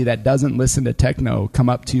 somebody that doesn't listen to techno come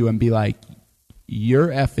up to you and be like, you're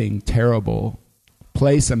effing terrible.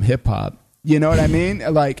 Play some hip hop. You know what I mean?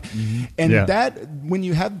 Like, and that, when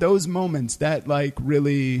you have those moments, that like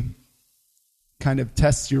really kind of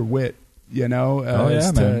tests your wit, you know?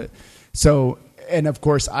 Man. So, and of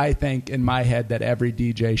course, I think in my head that every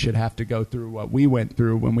DJ should have to go through what we went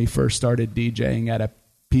through when we first started DJing at a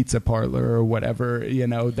pizza parlor or whatever, you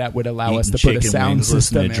know, that would allow us to put a sound wings,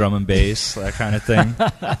 system listen in. to drum and bass, that kind of thing.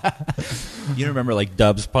 You remember like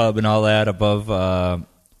Dub's Pub and all that above,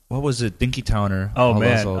 what was it, Dinky Towner? Oh, all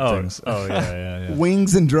man. those old things. Yeah.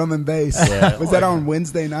 Wings and drum and bass. Yeah. Was that on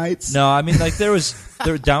Wednesday nights? No, I mean, like there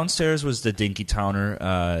downstairs was the Dinky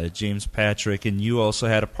Towner, James Patrick, and you also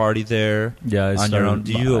had a party there. Yeah, on your own.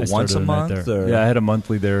 Do you do it once a month? Or? Yeah, I had a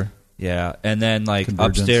monthly there. Yeah, and then like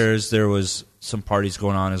Convergence. upstairs there was some parties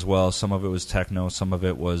going on as well. Some of it was techno, some of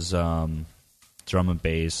it was drum and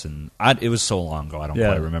bass, and it was so long ago I don't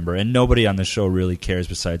quite remember. And nobody on the show really cares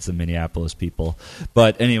besides the Minneapolis people.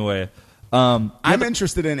 But anyway, I'm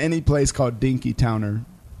interested in any place called Dinky Towner.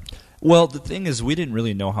 Well, the thing is, we didn't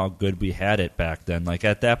really know how good we had it back then. Like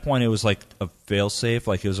at that point, it was like a fail-safe.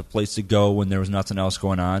 Like it was a place to go when there was nothing else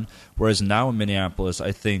going on. Whereas now in Minneapolis,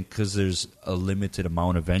 I think because there's a limited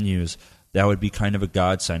amount of venues, that would be kind of a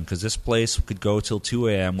godsend. Because this place could go till 2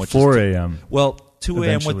 a.m. Which 4 is a.m. Well, 2 a.m.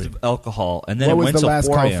 Eventually. with alcohol, and then What it was went the till last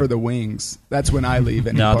 4 call a.m. for the wings? That's when I leave.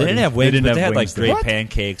 Any No, party. they didn't have wings, They didn't but have they had wings like great there.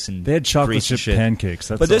 pancakes and They had chocolate greasy chip shit. pancakes.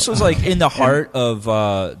 That's But this all. was like in the heart of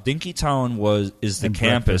Dinkytown is the And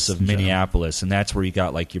campus breakfast of in general. Minneapolis, and that's where you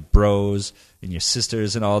got like your bros and your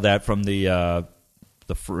sisters and all that from the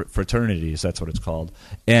fraternities. That's what it's called.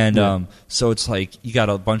 And so it's like you got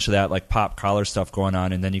a bunch of that like pop collar stuff going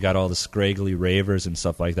on, and then you got all the scraggly ravers and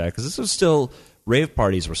stuff like that. Because this was still rave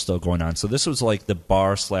parties were still going on. So this was like the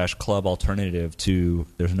bar/club alternative to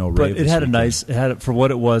there's no rave. But it this had weekend. for what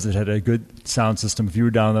it was, it had a good sound system. If you were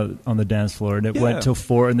down on the dance floor, and it went till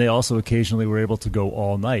 4, and they also occasionally were able to go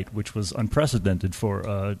all night, which was unprecedented for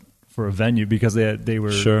a venue because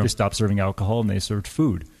they stopped serving alcohol and they served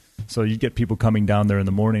food. So you'd get people coming down there in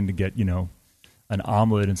the morning to get, an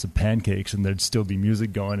omelet and some pancakes, and there'd still be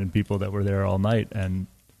music going and people that were there all night. And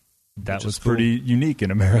that was cool. pretty unique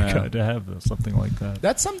in America to have something like that.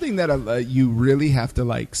 That's something that you really have to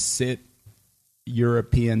like sit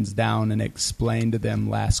Europeans down and explain to them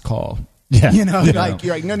last call. Yeah. Like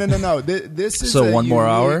you're like, no. This is So one more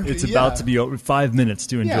hour? It's about to be over 5 minutes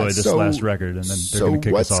to enjoy this last record, and then they're going to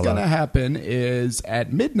kick us all out. So what's going to happen is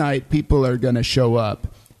at midnight, people are going to show up.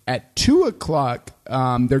 At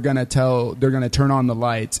 2:00, they're going to turn on the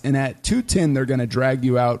lights, and at 2:10, they're going to drag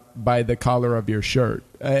you out by the collar of your shirt.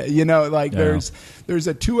 There's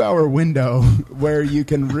a 2-hour window where you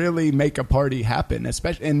can really make a party happen,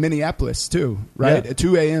 especially in Minneapolis too, right? Yeah.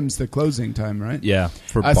 2 a.m.'s the closing time, right? Yeah,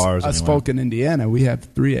 for us, bars. Us anyway. folk in Indiana, we have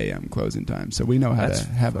 3 a.m. closing time, so we know how to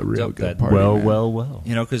have a real good party. Well.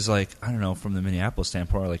 You know, because like I don't know, from the Minneapolis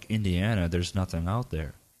standpoint, like Indiana, there's nothing out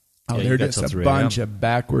there. Oh, Yeah, they're you got just till a 3 bunch a.m. of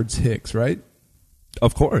backwards hicks, right?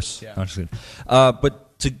 Of course. Yeah. I'm just kidding.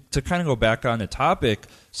 But to kind of go back on the topic,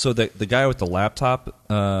 so the guy with the laptop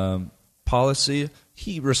policy,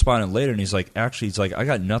 he responded later and he's like, I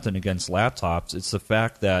got nothing against laptops. It's the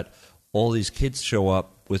fact that all these kids show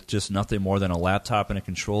up with just nothing more than a laptop and a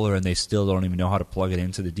controller, and they still don't even know how to plug it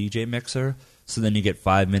into the DJ mixer. So then you get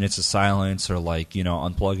 5 minutes of silence, or like, you know,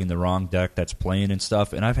 unplugging the wrong deck that's playing and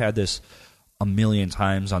stuff. And I've had this a million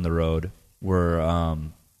times on the road where,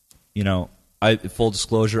 you know, full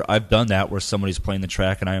disclosure, I've done that where somebody's playing the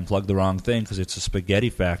track and I unplug the wrong thing because it's a spaghetti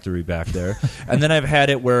factory back there. And then I've had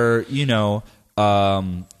it where, you know,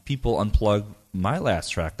 people unplug my last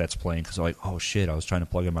track that's playing because they're like, oh shit, I was trying to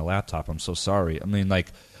plug in my laptop. I'm so sorry. I mean,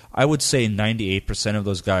 like, I would say 98% of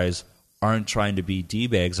those guys aren't trying to be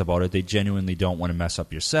D-bags about it. They genuinely don't want to mess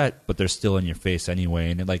up your set, but they're still in your face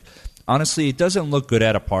anyway. And like, honestly, it doesn't look good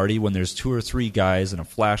at a party when there's 2 or 3 guys and a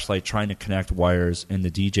flashlight trying to connect wires in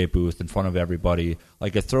the DJ booth in front of everybody.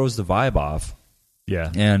 Like, it throws the vibe off. Yeah.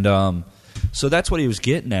 And so that's what he was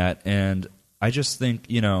getting at. And I just think,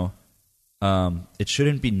 you know, it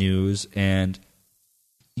shouldn't be news. And,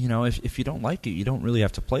 you know, if you don't like it, you don't really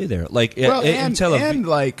have to play there. Like, well, and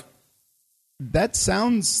like, that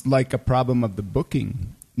sounds like a problem of the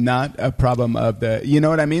booking, not a problem of the, you know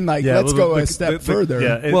what I mean? Like, let's go a step further.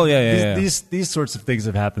 Yeah, these sorts of things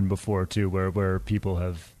have happened before too, where people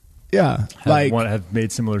have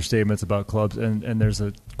made similar statements about clubs, and there's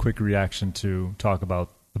a quick reaction to talk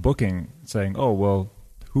about the booking, saying, "Oh, well,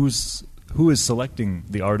 who is selecting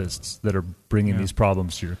the artists that are bringing these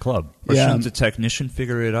problems to your club?" Or shouldn't the technician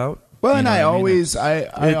figure it out? Well, and I always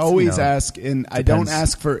ask, and I don't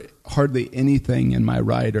ask for hardly anything in my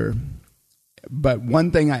rider. But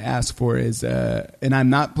one thing I ask for is, and I'm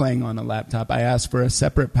not playing on a laptop, I ask for a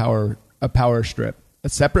separate power strip. A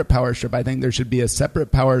separate power strip. I think there should be a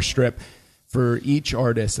separate power strip for each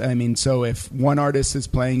artist. I mean, so if one artist is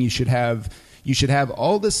playing, you should have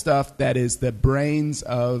all the stuff that is the brains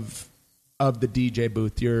of the DJ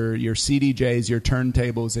booth, your CDJs, your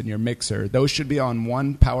turntables, and your mixer. Those should be on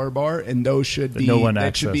one power bar, and those should be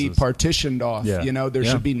should be partitioned off. Yeah. You know, there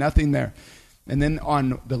should be nothing there. And then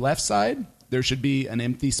on the left side, there should be an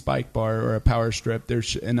empty spike bar or a power strip.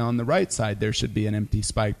 And on the right side, there should be an empty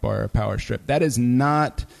spike bar or a power strip. That is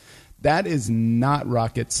not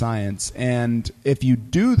rocket science. And if you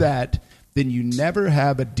do that, then you never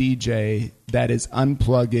have a DJ that is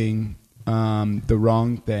unplugging the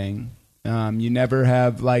wrong thing. You never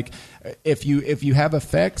have, like, if you have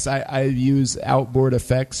effects, I use outboard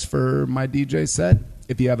effects for my DJ set.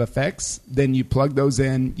 If you have effects, then you plug those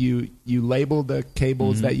in, you label the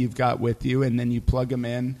cables that you've got with you, and then you plug them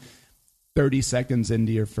in 30 seconds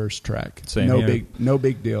into your first track. No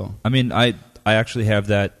big deal. I mean, I actually have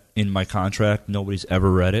that in my contract. Nobody's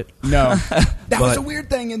ever read it. No. That was a weird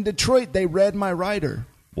thing. In Detroit, they read my rider.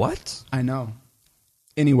 What? I know.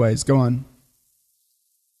 Anyways, go on.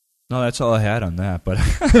 No, that's all I had on that.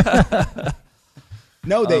 But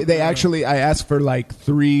no, they actually, I asked for like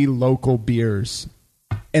 3 local beers,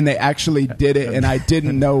 and they actually did it, and I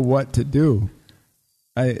didn't know what to do.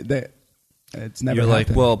 It's never. You're like,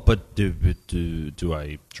 happened. well, but do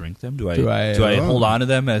I drink them? Do I hold on to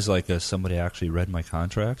them as like somebody actually read my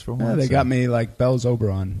contracts for once? Yeah, they got me like Bell's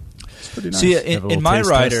Oberon. It's pretty nice. See, in my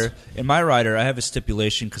rider, I have a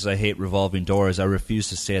stipulation because I hate revolving doors. I refuse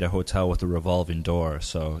to stay at a hotel with a revolving door.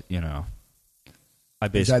 So, you know, I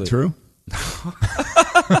basically. Is that true?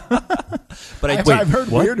 But I've heard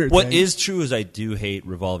weirder things. What is true is I do hate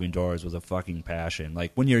revolving doors with a fucking passion.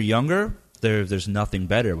 Like, when you're younger, there's nothing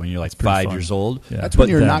better when you're like 5 years old. Yeah. That's when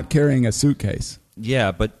you're not carrying a suitcase.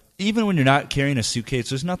 Yeah, but even when you're not carrying a suitcase,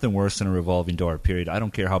 there's nothing worse than a revolving door, period. I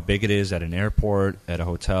don't care how big it is, at an airport, at a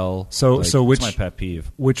hotel. So which, it's my pet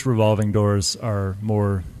peeve. Which revolving doors are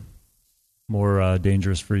more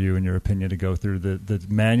dangerous for you, in your opinion, to go through? The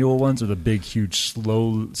manual ones, or the big, huge,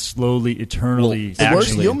 slowly, eternally? Well,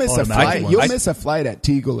 actually, you'll miss a flight. You'll miss a flight at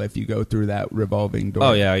Teagle if you go through that revolving door.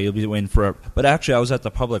 Oh yeah, you'll be waiting forever. But actually, I was at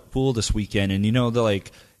the public pool this weekend, and you know,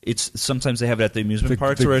 it's sometimes they have it at the amusement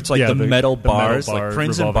parks where it's like the metal bars, like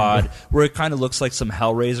Crimson Bod, where it kind of looks like some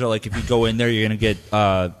Hellraiser. Like, if you go in there, you're going to get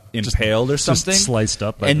impaled or something. Just sliced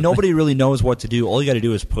up. And nobody really knows what to do. All you got to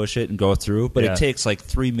do is push it and go through. But it takes like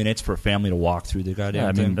 3 minutes for a family to walk through the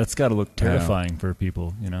goddamn thing. I mean, that's got to look terrifying for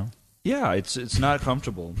people, you know? Yeah, it's not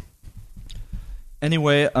comfortable.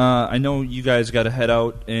 Anyway, I know you guys got to head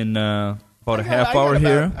out in about a half hour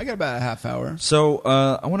here. I got about a half hour. So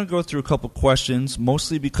I want to go through a couple questions,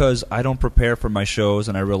 mostly because I don't prepare for my shows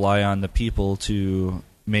and I rely on the people to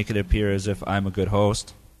make it appear as if I'm a good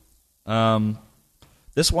host.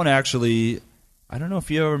 This one actually, I don't know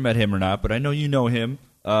if you ever met him or not, but I know you know him.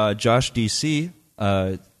 Josh DC is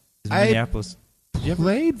in Minneapolis. Did you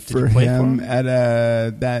play for him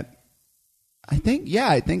at that? I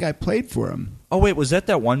think I played for him. Oh wait, was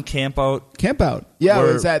that one camp out? Camp out, yeah.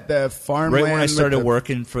 It was at the farmland. Right when I started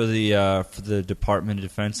working for the Department of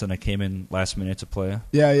Defense, and I came in last minute to play.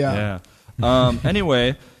 Yeah.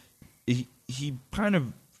 Anyway, he kind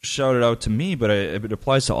of shouted out to me, but it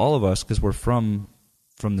applies to all of us because we're from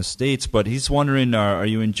the States. But he's wondering, are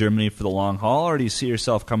you in Germany for the long haul, or do you see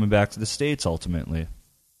yourself coming back to the States ultimately?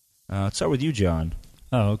 Let's start with you, John.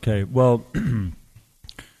 Oh, okay. Well,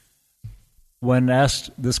 when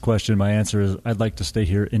asked this question, my answer is I'd like to stay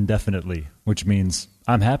here indefinitely, which means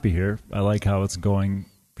I'm happy here. I like how it's going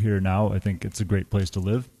here now. I think it's a great place to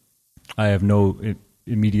live. I have no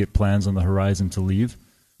immediate plans on the horizon to leave,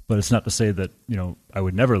 but it's not to say that, I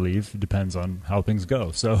would never leave. It depends on how things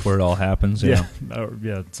go. So where it all happens, yeah.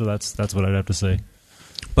 Yeah, so that's what I'd have to say.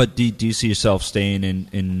 But do you see yourself staying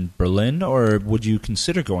in Berlin, or would you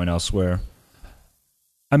consider going elsewhere?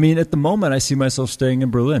 I mean, at the moment, I see myself staying in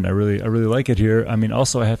Berlin. I really like it here. I mean,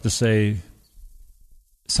 also, I have to say,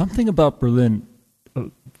 something about Berlin, I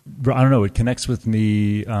don't know, it connects with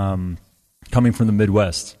me coming from the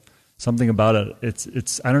Midwest. Something about it,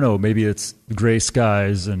 it's I don't know, maybe it's gray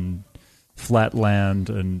skies and flat land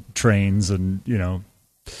and trains and,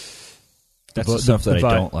 that's the stuff that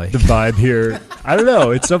I don't like. The vibe here, I don't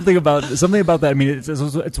know. It's something about that. I mean,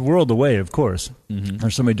 it's a world away, of course. Mm-hmm.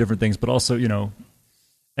 There's so many different things, but also,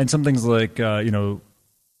 and some things like,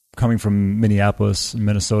 coming from Minneapolis,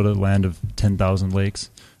 Minnesota, land of 10,000 lakes.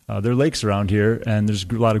 There are lakes around here, and there's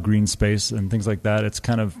a lot of green space and things like that. It's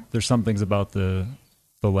kind of, there's some things about the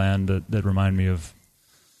land that remind me of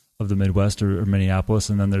the Midwest or Minneapolis,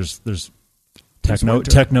 and then there's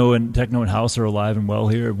techno and house are alive and well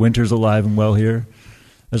here. Winter's alive and well here.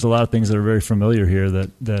 There's a lot of things that are very familiar here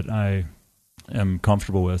that I am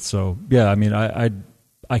comfortable with. So yeah, I mean,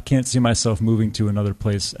 I can't see myself moving to another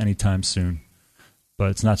place anytime soon,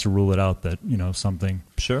 but it's not to rule it out that something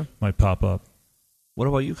might pop up. What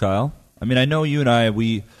about you, Kyle? I mean, I know you and I.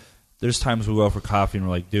 There's times we go out for coffee and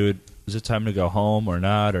we're like, dude, is it time to go home or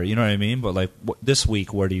not? Or you know what I mean? But like this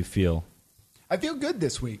week, where do you feel? I feel good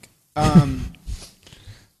this week. I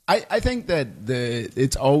think that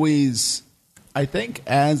it's always. I think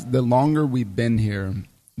as the longer we've been here,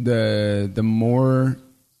 the more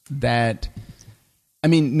that. I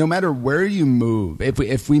mean, no matter where you move,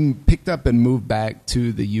 if we picked up and moved back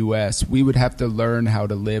to the U.S., we would have to learn how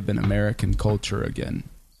to live in American culture again.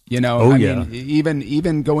 I mean,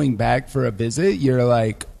 even going back for a visit, you're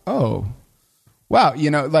like, oh, wow.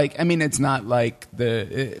 I mean, it's not like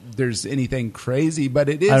there's anything crazy, but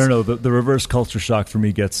it is. I don't know. The reverse culture shock for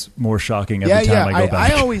me gets more shocking every time I go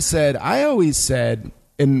back. I always said,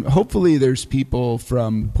 and hopefully there's people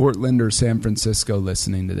from Portland or San Francisco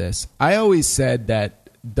listening to this. I always said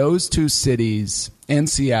that those two cities and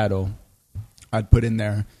Seattle, I'd put in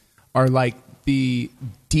there, are like the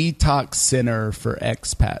detox center for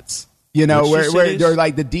expats. Where they're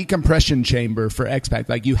like the decompression chamber for expats.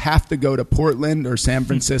 Like you have to go to Portland or San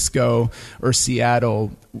Francisco or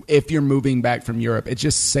Seattle if you're moving back from Europe. It's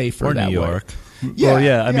just safer or that New York. Way. Yeah, well,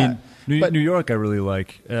 yeah. I mean, New York I really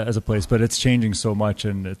like as a place, but it's changing so much,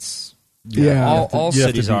 and it's all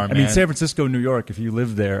cities are. Man. I mean, San Francisco, New York. If you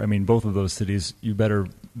live there, I mean, both of those cities, you better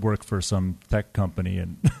work for some tech company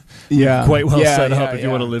and quite well set up if you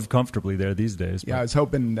want to live comfortably there these days. Yeah, I was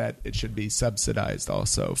hoping that it should be subsidized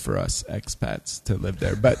also for us expats to live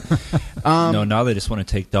there, but no, now they just want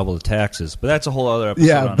to take double the taxes. But that's a whole other episode.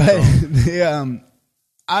 Yeah, but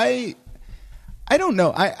I don't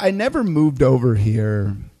know. I never moved over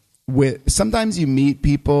here. Sometimes you meet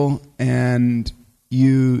people and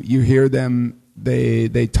you hear them.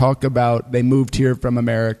 They talk about they moved here from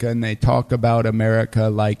America, and they talk about America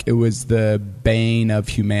like it was the bane of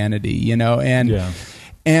humanity, and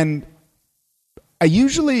I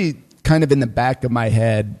usually kind of in the back of my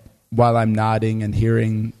head while I'm nodding and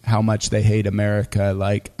hearing how much they hate America,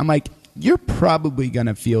 like I'm like, you're probably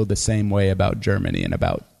gonna feel the same way about Germany in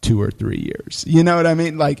about 2 or 3 years. You know what I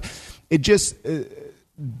mean? Like it just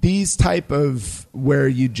these type of where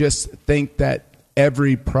you just think that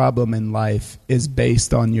every problem in life is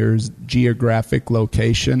based on your geographic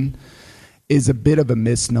location is a bit of a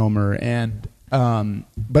misnomer. And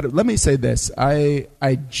But let me say this. I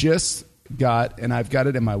just got, and I've got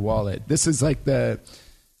it in my wallet. This is like the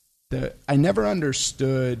I never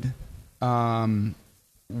understood why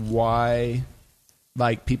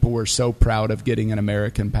like people were so proud of getting an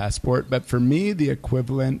American passport. But for me, the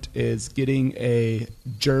equivalent is getting a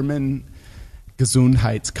German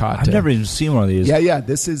Gesundheitskarte. I've never even seen one of these. Yeah.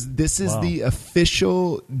 This is Wow. the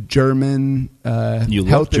official German You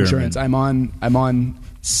health look insurance. German. I'm on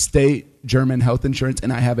state German health insurance,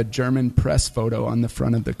 and I have a German press photo on the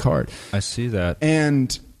front of the card. I see that.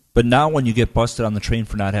 And But now when you get busted on the train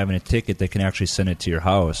for not having a ticket, they can actually send it to your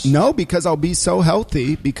house. no, because I'll be so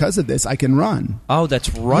healthy because of this, I can run. Oh,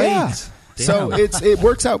 that's right. Yeah. So it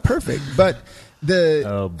works out perfect. But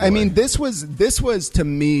Oh, boy. I mean, this was to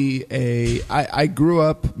me I grew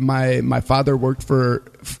up. My father worked for,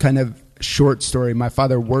 kind of short story. My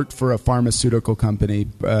father worked for a pharmaceutical company.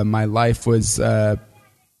 My life was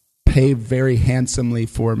paid very handsomely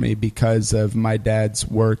for me because of my dad's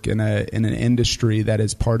work in an industry that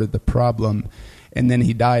is part of the problem. And then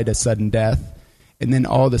he died a sudden death. And then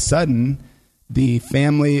all of a sudden, the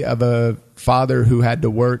family of a father who had to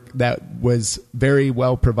work that was very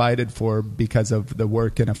well provided for because of the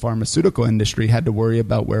work in a pharmaceutical industry had to worry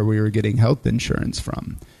about where we were getting health insurance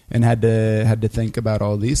from, and had to think about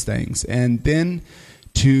all these things. And then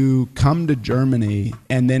to come to Germany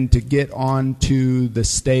and then to get on to the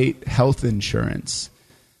state health insurance,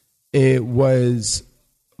 it was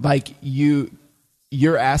like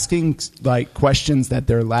you're asking like questions that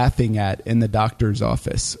they're laughing at in the doctor's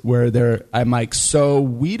office, where I'm like, so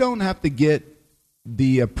we don't have to get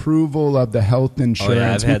the approval of the health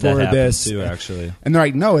insurance I've had that before happen this too, actually. And they're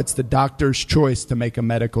like, no, it's the doctor's choice to make a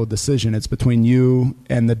medical decision. It's between you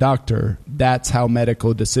and the doctor. That's how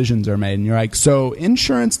medical decisions are made. And you're like, so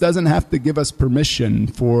insurance doesn't have to give us permission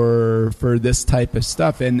for this type of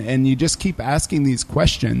stuff. And you just keep asking these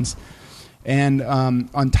questions. And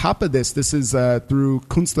on top of this is through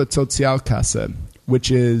Künstlersozialkasse,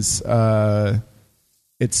 which is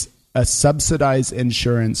it's a subsidized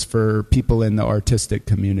insurance for people in the artistic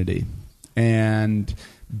community. And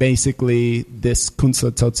basically, this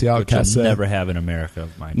Künstlersozialkasse, Which you'll never have in America,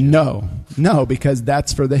 mind you. No, because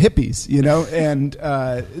that's for the hippies, you know. And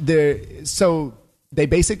so they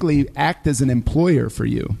basically act as an employer for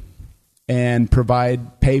you and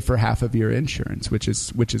pay for half of your insurance, which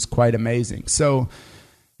is quite amazing. So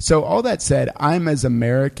all that said, I'm as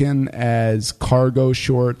American as cargo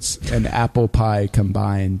shorts and apple pie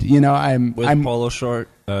combined. You know, I'm polo shirt.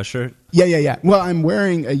 Yeah. Well, I'm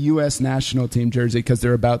wearing a U.S. national team jersey because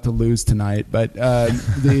they're about to lose tonight. But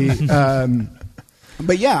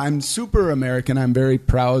but yeah, I'm super American. I'm very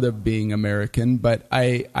proud of being American. But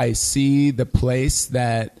I see the place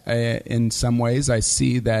that, in some ways, I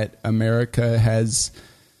see that America has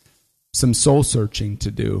some soul searching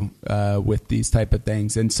to do with these type of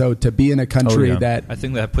things. And so to be in a country that... I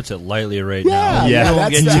think that puts it lightly right Yeah, now. yeah, I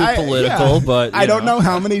won't get too political, but... I don't know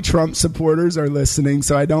how many Trump supporters are listening,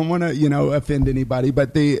 so I don't want to, offend anybody.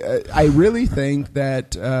 But I really think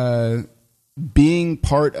that being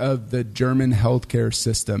part of the German healthcare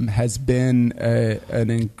system has been an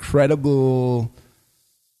incredible,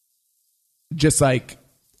 just like,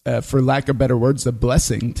 for lack of better words, a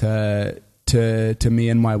blessing to me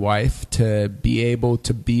and my wife to be able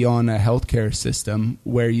to be on a healthcare system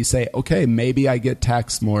where you say, okay, maybe I get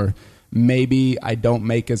taxed more. Maybe I don't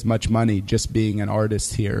make as much money just being an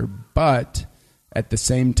artist here. But at the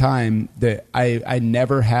same time, I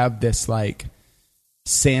never have this like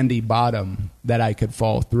sandy bottom that I could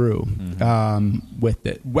fall through with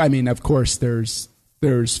it. I mean, of course, there's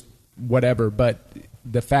whatever, but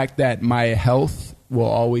the fact that my health will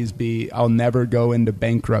always be, I'll never go into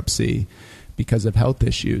bankruptcy because of health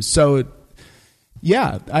issues. So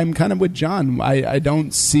yeah, I'm kind of with John. I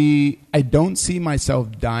don't see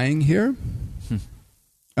myself dying here.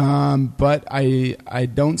 But I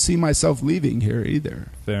don't see myself leaving here either.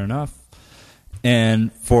 Fair enough.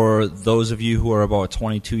 And for those of you who are about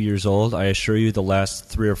 22 years old, I assure you the last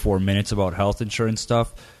 3 or 4 minutes about health insurance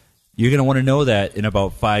stuff, you're going to want to know that in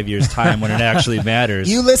about 5 years' time when it actually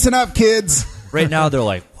matters. You listen up, kids. Right now, they're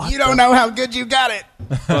like, what? You don't know how good you got it.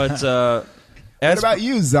 But what about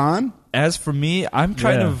you, Zahn? As for me, I'm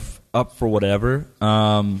kind of up for whatever.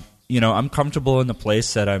 I'm comfortable in the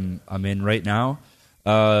place that I'm in right now.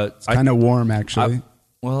 It's kind of warm, actually.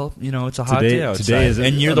 It's a hot day outside,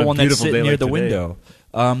 and you're the one that's sitting near the window.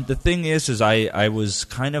 The thing is I was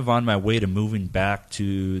kind of on my way to moving back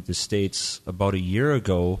to the States about a year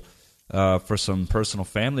ago for some personal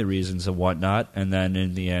family reasons and whatnot, and then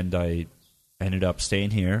in the end I ended up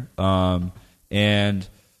staying here. I'm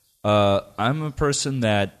a person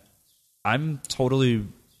that I'm totally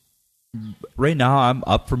right now. I'm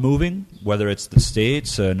up for moving, whether it's the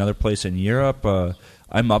States, another place in Europe.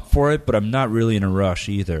 I'm up for it, but I'm not really in a rush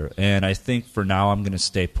either. And I think for now I'm going to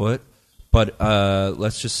stay put. But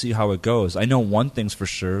let's just see how it goes. I know one thing's for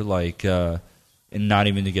sure, like, and not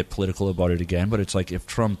even to get political about it again, but it's like if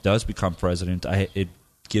Trump does become president, it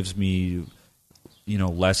gives me,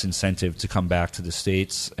 less incentive to come back to the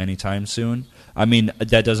States anytime soon. I mean,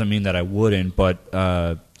 that doesn't mean that I wouldn't, but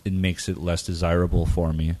it makes it less desirable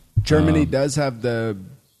for me. Germany does have the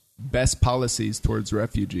best policies towards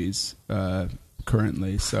refugees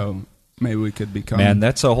currently, so maybe we could become... Man,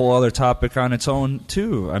 that's a whole other topic on its own,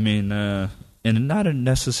 too. I mean, and not a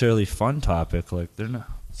necessarily fun topic. Like, they're not...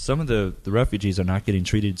 Some of the refugees are not getting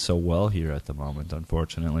treated so well here at the moment,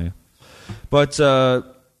 unfortunately. But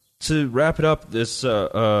to wrap it up, this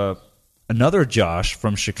another Josh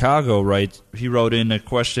from Chicago, right? He wrote in a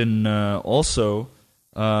question also,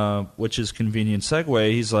 which is convenient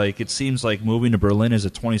segue. He's like, it seems like moving to Berlin as a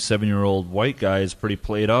 27-year-old white guy is pretty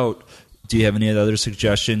played out. Do you have any other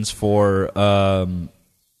suggestions for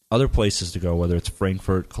other places to go, whether it's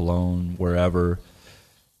Frankfurt, Cologne, wherever?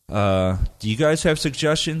 Do you guys have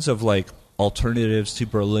suggestions of like alternatives to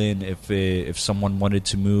Berlin if someone wanted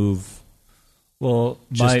to move? Well,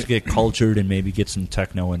 just to get cultured and maybe get some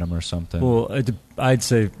techno in them or something. Well, I'd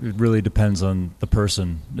say it really depends on the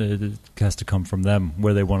person. It has to come from them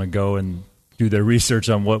where they want to go and do their research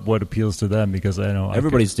on what appeals to them. Because I know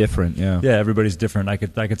everybody's different. Yeah, everybody's different. I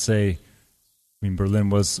could say, I mean, Berlin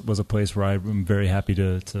was a place where I'm very happy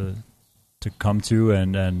to come to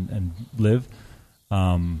and live.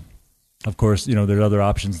 Of course, there are other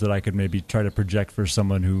options that I could maybe try to project for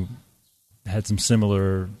someone who had some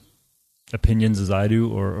similar opinions as I do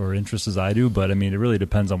or interests as I do. But I mean, it really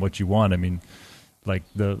depends on what you want. I mean, like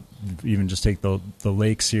even just take the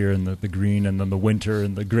lakes here and the green and then the winter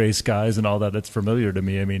and the gray skies and all that. That's familiar to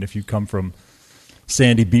me. I mean, if you come from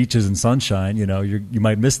sandy beaches and sunshine, you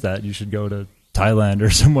might miss that. You should go to Thailand or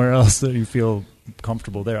somewhere else that you feel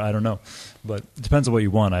comfortable there. I don't know, but it depends on what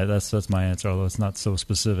you want. That's my answer, although it's not so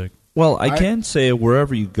specific. Well, I can say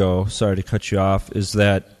wherever you go, sorry to cut you off, is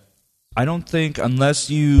that I don't think unless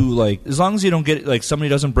you as long as you don't get somebody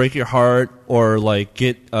doesn't break your heart or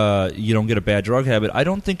you don't get a bad drug habit, I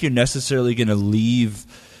don't think you're necessarily going to leave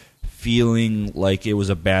feeling like it was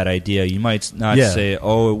a bad idea. You might not say,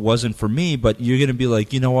 "Oh, it wasn't for me," but you're going to be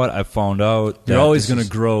like, "You know what? I found out." You're always going to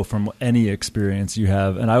grow from any experience you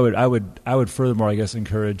have, and I would furthermore, I guess,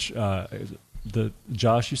 encourage the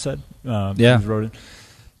Josh you said, who wrote it,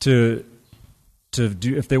 to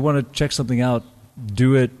do if they want to check something out,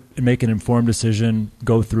 do it and make an informed decision,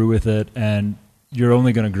 go through with it, and you're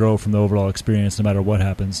only going to grow from the overall experience no matter what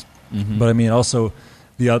happens. Mm-hmm. But I mean, also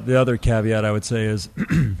the other caveat I would say is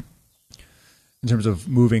in terms of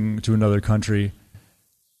moving to another country,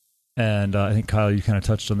 and I think Kyle, you kind of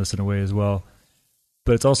touched on this in a way as well,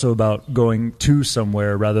 but it's also about going to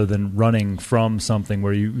somewhere rather than running from something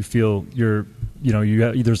where you feel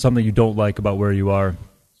there's something you don't like about where you are.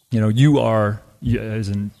 You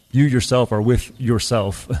yourself are with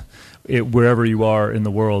yourself wherever you are in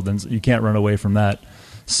the world, and you can't run away from that.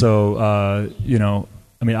 So, I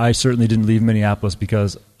mean, I certainly didn't leave Minneapolis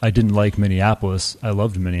because I didn't like Minneapolis. I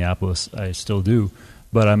loved Minneapolis. I still do.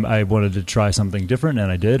 But I wanted to try something different,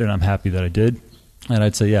 and I did, and I'm happy that I did. And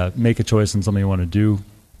I'd say, make a choice on something you want to do,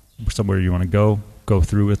 somewhere you want to go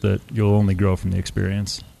through with it. You'll only grow from the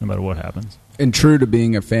experience, no matter what happens. And true to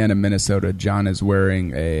being a fan of Minnesota, John is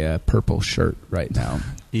wearing a purple shirt right now.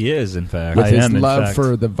 He is, in fact. With his love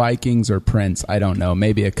for the Vikings or Prince, I don't know,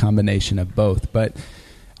 maybe a combination of both. But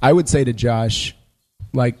I would say to Josh,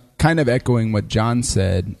 kind of echoing what John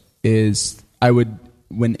said, is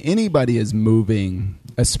when anybody is moving,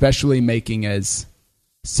 especially making as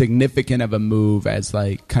significant of a move as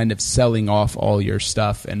kind of selling off all your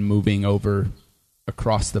stuff and moving over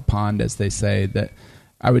across the pond, as they say, that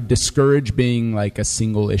I would discourage being a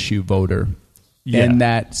single issue voter. Yeah. And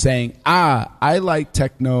that saying, I like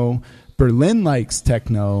techno, Berlin likes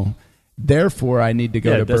techno, therefore I need to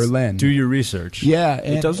go to Berlin. Do your research. Yeah.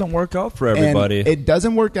 It doesn't work out for everybody. It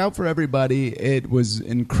doesn't work out for everybody. It was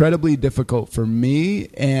incredibly difficult for me,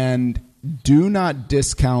 and do not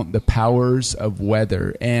discount the powers of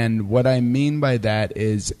weather. And what I mean by that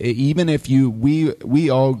is, even if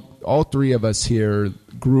we all three of us here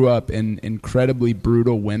grew up in incredibly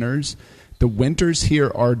brutal winters, the winters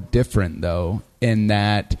here are different though. in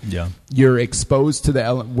that Yeah. you're exposed to the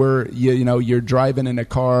where you know you're driving in a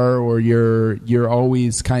car, or you're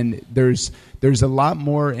always there's a lot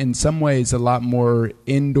more, in some ways, a lot more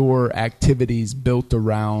indoor activities built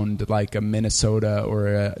around like a Minnesota or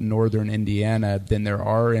a northern Indiana than there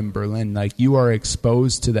are in Berlin. Like, you are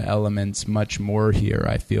exposed to the elements much more here,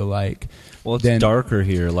 I feel like. Well, it's darker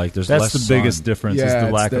here. Like, there's That's less the biggest difference, is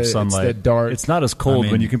the lack of sunlight. It's the dark. It's not as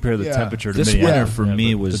cold when you compare the temperature to this Minneapolis. winter for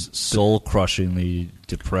me was soul-crushingly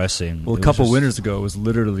depressing. Well, a couple winters ago, it was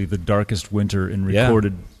literally the darkest winter in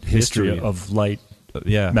recorded history of light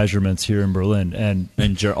measurements here in Berlin, and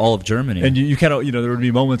all of Germany. And you kind of, there would be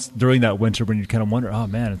moments during that winter when you kind of wonder, oh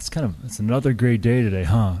man, it's another gray day today,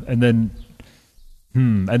 huh? And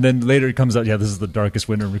then later it comes out, this is the darkest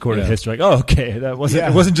winter in recorded history. Like, oh, okay, it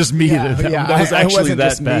wasn't just me. That was actually wasn't that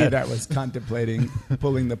just bad. Me that was contemplating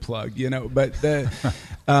pulling the plug, But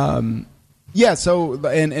the, So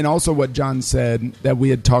and also what Jon said that we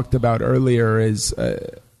had talked about earlier is.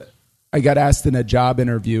 I got asked in a job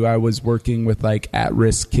interview. I was working with like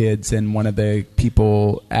at-risk kids, and one of the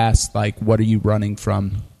people asked like, "What are you running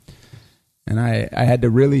from?" And I had to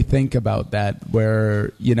really think about that.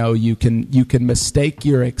 Where you can mistake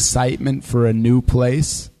your excitement for a new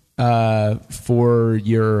place for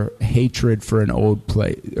your hatred for an old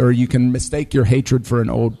place, or you can mistake your hatred for an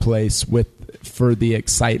old place for the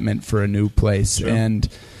excitement for a new place. Sure. And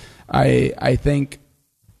I think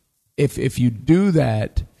if you do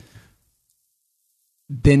that,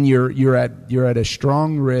 then you're at a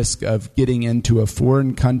strong risk of getting into a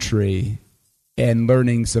foreign country and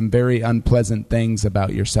learning some very unpleasant things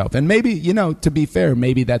about yourself. And maybe, to be fair,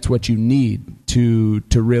 maybe that's what you need to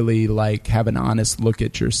really like have an honest look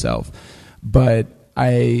at yourself. But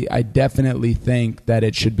I definitely think that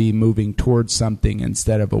it should be moving towards something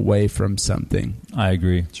instead of away from something. I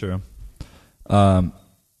agree. Sure.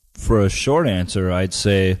 For a short answer, I'd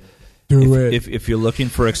say, If you're looking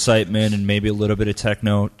for excitement and maybe a little bit of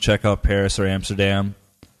techno, check out Paris or Amsterdam.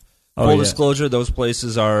 Full disclosure, those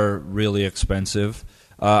places are really expensive.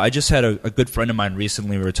 I just had a good friend of mine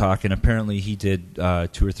recently. We were talking. Apparently, he did 2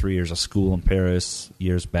 or 3 years of school in Paris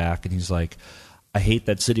years back, and he's like, I hate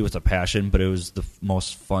that city with a passion, but it was the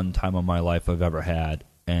most fun time of my life I've ever had.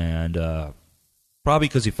 And probably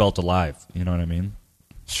because he felt alive. You know what I mean?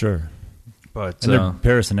 Sure. But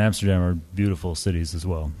Paris and Amsterdam are beautiful cities as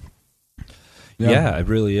well. Yeah, it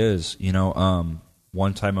really is.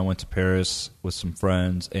 One time I went to Paris with some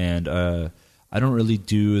friends, and I don't really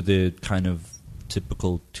do the kind of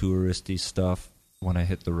typical touristy stuff when I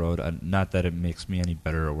hit the road. Not that it makes me any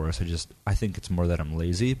better or worse. I think it's more that I'm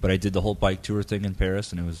lazy. But I did the whole bike tour thing in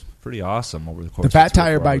Paris, and it was pretty awesome over the course of 3 or 4 hours. The Fat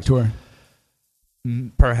Tire bike tour.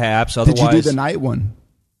 Perhaps. Otherwise, did you do the night one?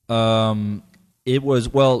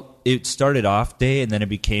 It started off day, and then it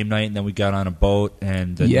became night, and then we got on a boat,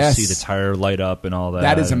 and then you see the tire light up and all that.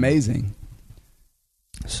 That is amazing.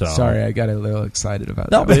 So sorry, I got a little excited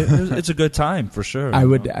about that. No, but it's a good time for sure.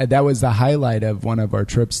 That was the highlight of one of our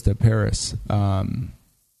trips to Paris.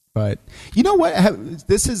 But you know what?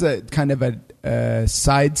 This is a kind of a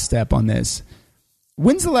sidestep on this.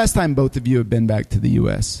 When's the last time both of you have been back to the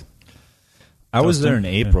U.S.? I was there in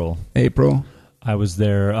April. April? I was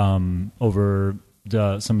there over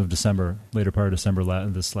some of December, later part of December,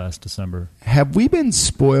 this last December. Have we been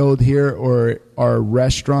spoiled here, or are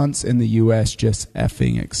restaurants in the U.S. just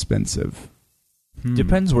effing expensive?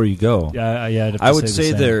 Depends where you go. Yeah. I would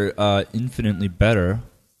say they're infinitely better.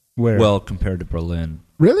 Where? Well, compared to Berlin.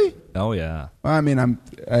 Really? Oh yeah. Well, I mean,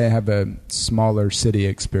 I have a smaller city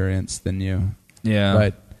experience than you. Yeah.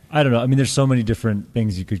 But I don't know. I mean, there's so many different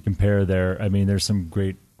things you could compare there. I mean, there's some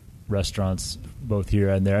great restaurants both here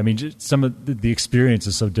and there. I mean, just some of the experience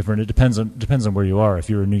is so different. It depends on where you are. If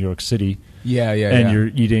you're in New York City, and you're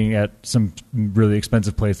eating at some really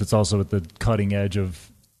expensive place that's also at the cutting edge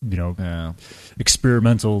of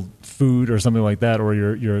experimental food or something like that, or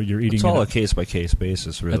you're eating. It's all a case by case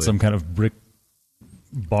basis, really. At some kind of brick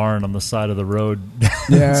barn on the side of the road,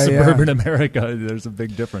 in suburban America. There's a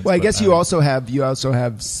big difference. Well, I guess you also have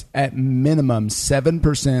at minimum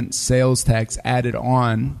 7% sales tax added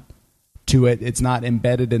on to it. It's not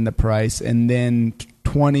embedded in the price, and then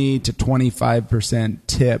 20 to 25%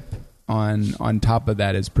 tip on top of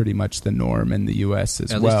that is pretty much the norm in the U.S.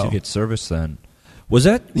 as well. At least you get service then. Was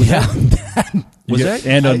that?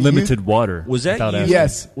 And unlimited water. Was that you?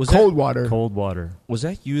 Yes. Cold water. Cold water. Was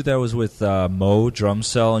that you that was with Mo Drum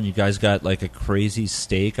Cell, and you guys got like a crazy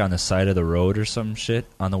steak on the side of the road or some shit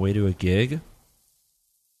on the way to a gig?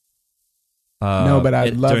 No, but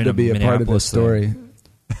I'd love to be a part of this story.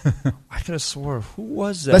 I could have swore. Who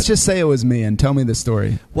was that? Let's just say it was me and tell me the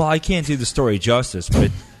story. Well, I can't do the story justice, but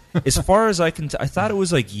as far as I can, I thought it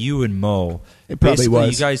was like you and Mo. It probably Basically,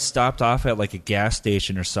 was. you guys stopped off at like a gas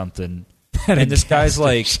station or something, and this guy's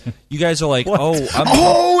like, you guys are like, oh,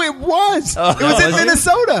 it was. It was in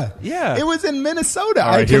Minnesota. Yeah, it was in Minnesota.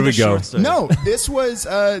 All right, here we go. No, this was.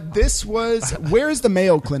 Where is the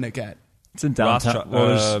Mayo Clinic at? It's in downtown.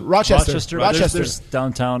 Rochester. There's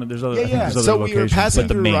downtown. There's other. Yeah. There's other So we were locations. passing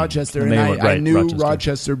the through main- Rochester, the and main one, I right, knew Rochester.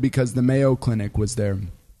 Rochester because the Mayo Clinic was there.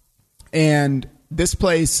 And this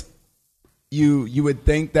place, you would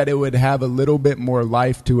think that it would have a little bit more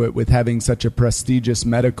life to it with having such a prestigious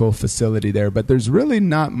medical facility there, but there's really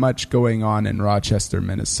not much going on in Rochester,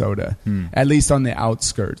 Minnesota, at least on the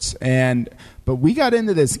outskirts. But we got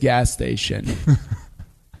into this gas station,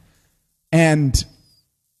 and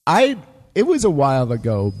it was a while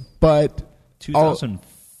ago, but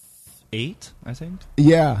 2008, I think.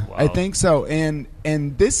 yeah, Wow. I think so. And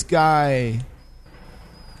this guy,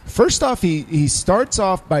 first off, he starts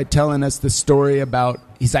off by telling us the story about,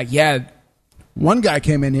 he's like, yeah, one guy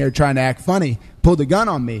came in here trying to act funny, pulled a gun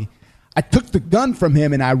on me. I took the gun from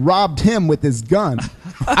him and I robbed him with his gun.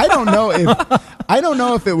 I don't know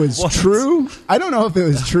if it was true. I don't know if it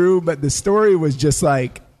was true, but the story was just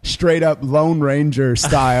like straight up Lone Ranger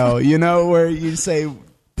style, where you say,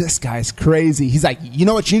 this guy's crazy. He's like, you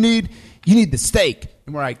know what you need? You need the steak.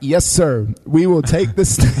 And we're like, yes, sir. We will take the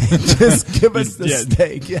steak. Just give us the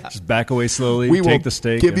steak. Yeah. Just back away slowly. We take will the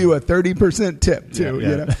steak. give you a 30% tip too.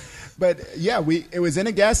 Yeah. But yeah, it was in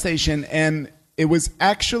a gas station, and it was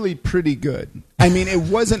actually pretty good. I mean, it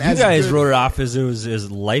wasn't as You guys good. wrote it off as it was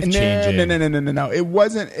life changing. No. It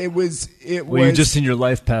wasn't. It was. Well, you just seen your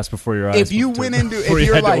life pass before your eyes. If you went into, before if you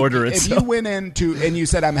you're had like, to order it, if so. you went into and you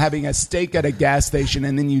said I'm having a steak at a gas station,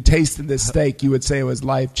 and then you tasted the steak, you would say it was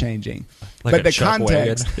life changing. Like But a the chuck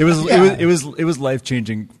context, wagon. it was life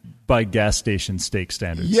changing by gas station steak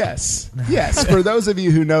standards. Yes. For those of you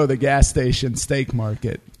who know the gas station steak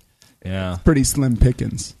market, Yeah, pretty slim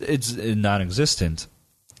pickings. it's non-existent.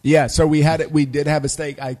 Yeah, so we had it. We did have a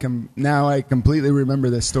steak. Now I completely remember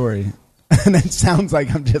this story, and it sounds like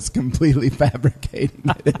I'm just completely fabricating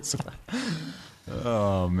it.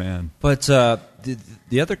 Oh man. But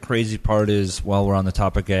the other crazy part is, while we're on the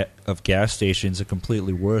topic of gas stations, a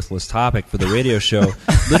completely worthless topic for the radio show.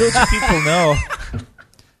 Little do people know,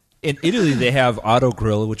 in Italy they have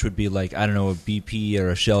Autogrill, which would be like, I don't know, a BP or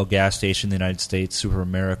a Shell gas station in the United States, Super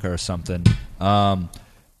America or something.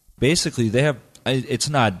 Basically, they have. It's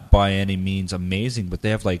not by any means amazing, but they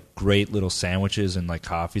have like great little sandwiches and like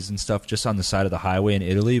coffees and stuff just on the side of the highway in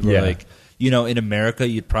Italy. But like, in America,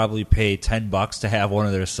 you'd probably pay $10 to have one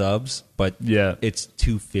of their subs, but it's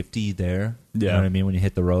 $2.50 there. You know what I mean? When you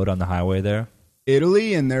hit the road on the highway there.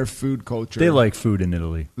 Italy and their food culture. They like food in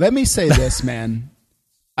Italy. Let me say this, man.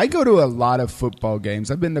 I go to a lot of football games.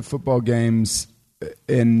 I've been to football games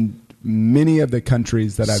in many of the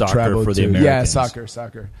countries that I've Soccer traveled for to. the Americans. Yeah,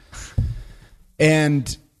 soccer.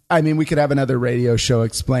 And I mean, we could have another radio show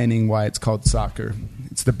explaining why it's called soccer.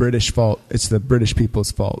 It's the British fault. It's the British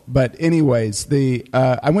people's fault. But anyways,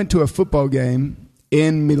 I went to a football game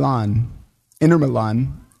in Milan, Inter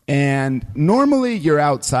Milan, and normally you're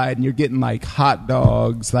outside and you're getting like hot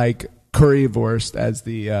dogs, like currywurst, as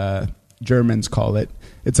the Germans call it.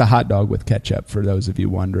 It's a hot dog with ketchup, for those of you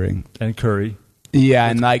wondering. And curry. Yeah,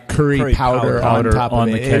 and like curry powder on top of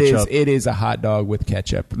the it. ketchup. It is a hot dog with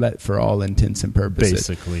ketchup, for all intents and purposes.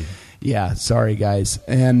 Basically. Yeah, sorry guys.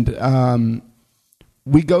 And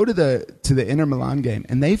we go to the Inter Milan game,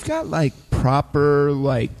 and they've got like proper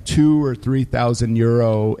like 2,000 or 3,000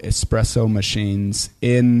 euro espresso machines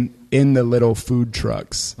in the little food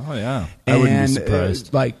trucks. Oh yeah, I wouldn't be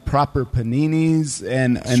surprised. Like proper paninis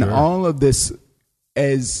and all of this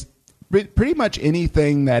is pretty much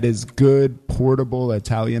anything that is good portable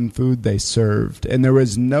Italian food they served, and there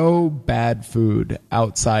was no bad food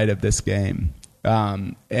outside of this game.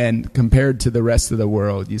 And compared to the rest of the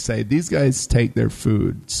world, you say these guys take their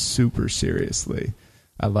food super seriously.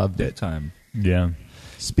 I loved it. time. Yeah.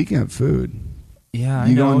 Speaking of food, Yeah,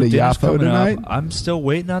 You I know. going to Dinner's Yaffo coming up. tonight? I'm still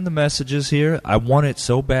waiting on the messages here. I want it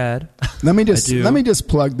so bad. let me I just do.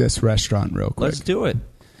 plug this restaurant real quick. Let's do it.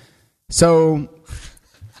 So,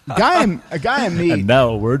 a guy I meet. And now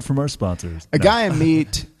a word from our sponsors. A guy I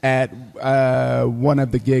meet at one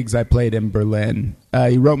of the gigs I played in Berlin,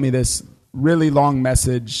 he wrote me this really long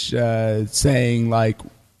message saying, like,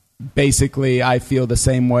 basically, I feel the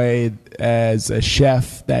same way as a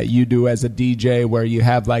chef that you do as a DJ, where you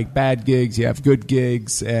have, like, bad gigs, you have good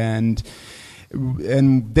gigs, and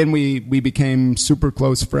and then we became super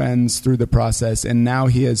close friends through the process. And now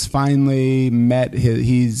he has finally met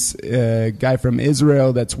he's a guy from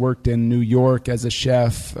Israel that's worked in New York as a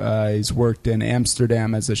chef. He's worked in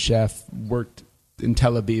Amsterdam as a chef, worked in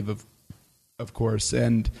Tel Aviv, of course.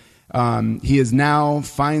 And he has now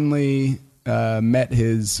finally met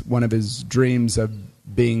one of his dreams of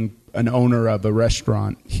being an owner of a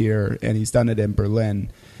restaurant here, and he's done it in Berlin.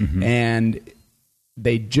 Mm-hmm. And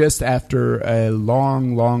they just, after a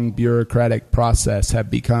long bureaucratic process, have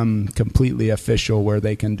become completely official where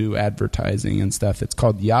they can do advertising and stuff. It's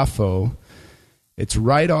called Yafo. It's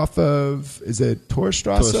right off of, is it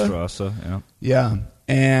Torstrasse? Torstrasse, yeah. Yeah.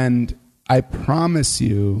 And I promise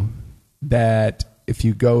you that if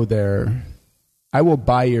you go there, I will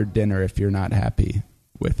buy your dinner if you're not happy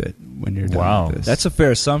with it when you're done with this. That's a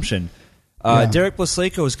fair assumption. Derek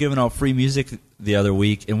Blaseko was giving out free music the other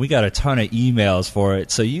week, and we got a ton of emails for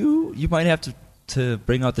it. So you might have to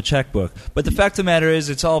bring out the checkbook. But the fact of the matter is,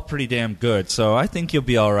 it's all pretty damn good. So I think you'll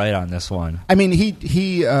be all right on this one. I mean,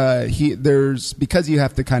 there's, because you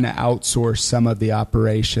have to kind of outsource some of the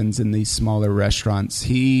operations in these smaller restaurants.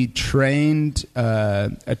 He trained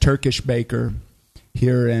a Turkish baker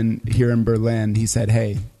here in Berlin. He said,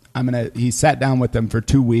 "Hey, he sat down with them for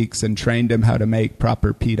 2 weeks and trained him how to make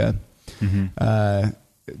proper pita,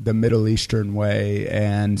 the Middle Eastern way."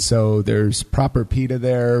 And so there's proper pita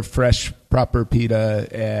there, fresh proper pita,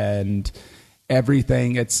 and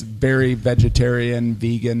everything. It's very vegetarian,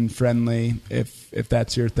 vegan friendly, if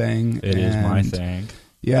that's your thing. It is my thing.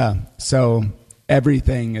 Yeah. So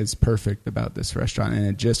everything is perfect about this restaurant, and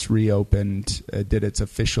it just reopened, did its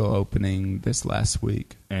official opening this last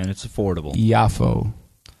week. And it's affordable. Yafo.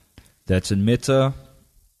 That's in Mitte.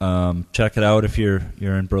 Check it out if you're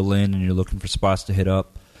in Berlin and you're looking for spots to hit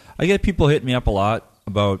up. I get people hitting me up a lot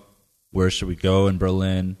about where should we go in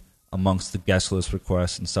Berlin amongst the guest list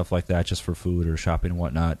requests and stuff like that, just for food or shopping and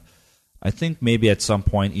whatnot. I think maybe at some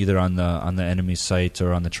point, either on the enemy site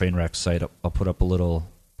or on the Trainwreck site, I'll put up a little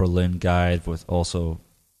Berlin guide with also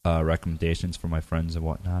recommendations for my friends and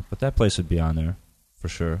whatnot. But that place would be on there for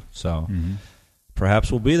sure. So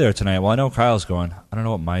perhaps we'll be there tonight. Well, I know Kyle's going. I don't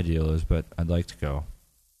know what my deal is, but I'd like to go.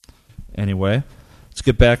 Anyway, let's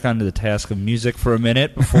get back onto the task of music for a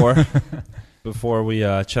minute before we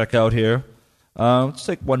check out here. Let's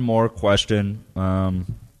take one more question.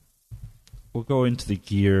 We'll go into the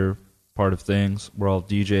gear part of things. We're all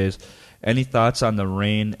DJs. Any thoughts on the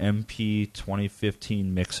Rane MP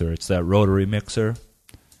 2015 mixer? It's that rotary mixer.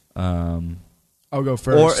 I'll go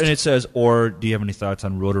first. And it says, or do you have any thoughts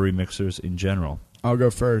on rotary mixers in general? I'll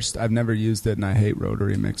go first. I've never used it, and I hate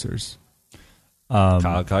rotary mixers.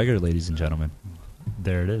 Kyle Geiger, ladies and gentlemen.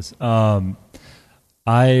 There it is. I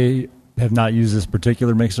have not used this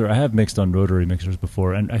particular mixer. I have mixed on rotary mixers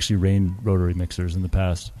before, and actually Rane rotary mixers in the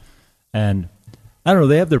past. And I don't know,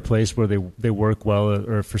 they have their place where they work well,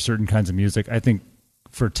 or for certain kinds of music. I think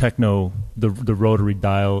for techno, the rotary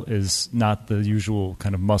dial is not the usual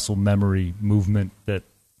kind of muscle memory movement that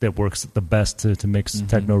works the best to mix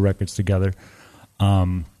techno records together.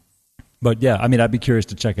 But yeah, I mean, I'd be curious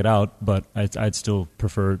to check it out, but I'd still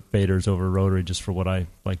prefer faders over rotary just for what I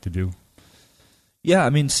like to do. Yeah,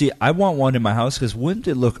 I mean, see, I want one in my house because wouldn't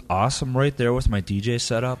it look awesome right there with my DJ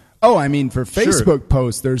setup? Oh, I mean, for Facebook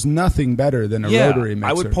posts, there's nothing better than a rotary mixer.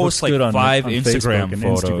 I would post like 5 Instagram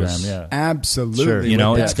photos. Instagram, yeah. Absolutely. Sure. You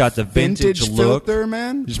know, it's got the vintage look. Filter,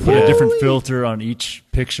 man. Just put a different filter on each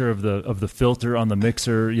picture of the filter on the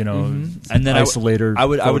mixer, you know, and then isolator. I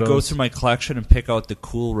would go through my collection and pick out the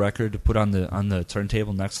cool record to put on the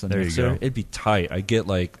turntable next to the mixer. It'd be tight. I get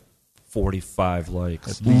like 45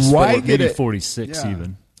 likes. At least maybe 46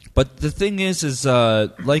 even. But the thing is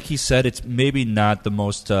like he said, it's maybe not the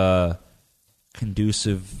most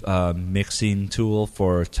conducive mixing tool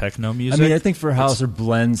for techno music. I mean, I think for house or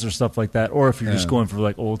blends or stuff like that, or if you're just going for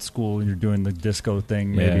like old school and you're doing the disco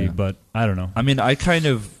thing, maybe. Yeah. But I don't know. I mean, I kind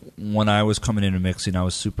of, when I was coming into mixing, I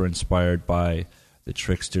was super inspired by the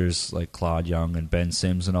tricksters like Claude Young and Ben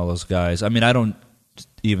Sims and all those guys. I mean, I don't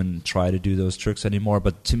even try to do those tricks anymore,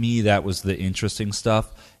 but to me, that was the interesting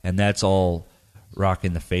stuff, and that's all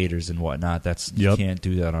rocking the faders and whatnot. You can't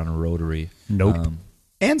do that on a rotary. Nope.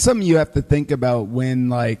 And something you have to think about when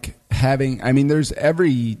like having, I mean, there's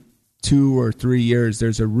every 2 or 3 years,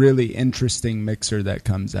 there's a really interesting mixer that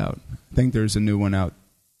comes out. I think there's a new one out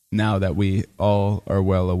now that we all are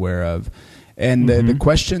well aware of. And the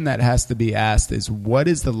question that has to be asked is, what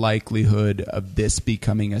is the likelihood of this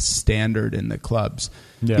becoming a standard in the clubs?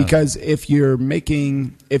 Yeah. Because if you're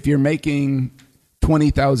making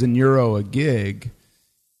 20,000 euro a gig,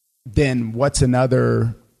 then what's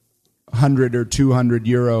another 100 or 200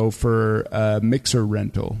 euro for a mixer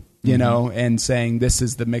rental, you know, and saying this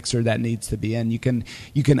is the mixer that needs to be in. You can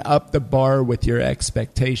up the bar with your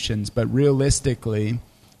expectations, but realistically,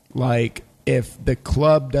 like if the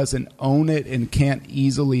club doesn't own it and can't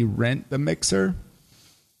easily rent the mixer,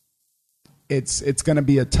 it's going to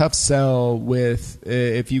be a tough sell with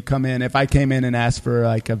if I came in and asked for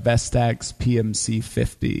like a Vestax PMC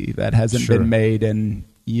 50 that hasn't been made in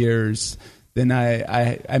years, then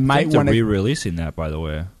I might want to re-releasing that, by the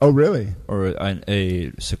way. Oh, really? Or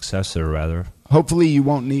a successor, rather. Hopefully you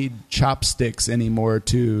won't need chopsticks anymore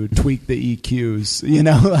to tweak the EQs. You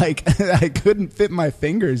know, like I couldn't fit my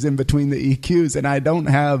fingers in between the EQs, and I don't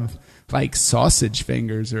have like sausage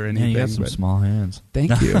fingers or anything. Yeah, you got some small hands.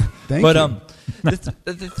 Thank you. Thank you. But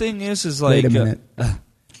the thing is like, wait a minute.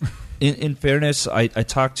 In fairness, I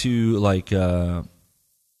talked to like, I'm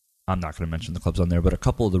not going to mention the clubs on there, but a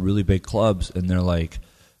couple of the really big clubs, and they're like,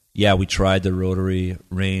 yeah, we tried the rotary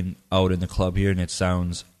rain out in the club here, and it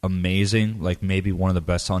sounds amazing. Like maybe one of the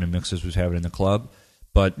best sounding mixers we have in the club,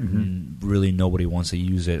 but really nobody wants to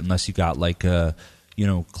use it unless you got like a, you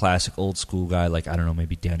know, classic old school guy, like, I don't know,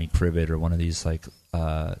 maybe Danny Privet or one of these like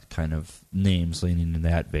kind of names leaning in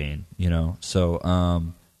that vein, you know. So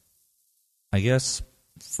I guess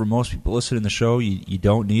for most people listening to the show, you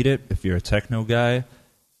don't need it. If you're a techno guy,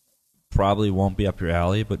 probably won't be up your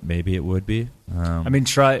alley, but maybe it would be. I mean,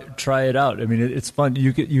 try it out. I mean, it's fun.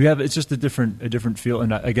 You have it's just a different feel.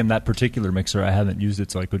 And again, that particular mixer, I haven't used it,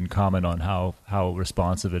 so I couldn't comment on how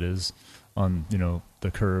responsive it is on, you know, the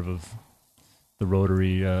curve of the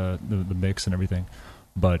rotary, the mix and everything.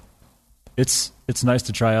 But it's nice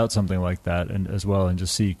to try out something like that and as well, and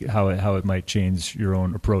just see how it might change your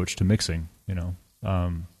own approach to mixing. You know,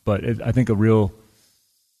 but I think a real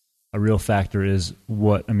factor is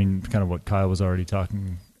kind of what Kyle was already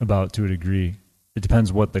talking about to a degree. It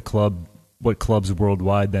depends what clubs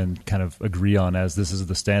worldwide then kind of agree on as this is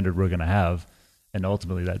the standard we're going to have, and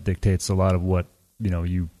ultimately that dictates a lot of what, you know,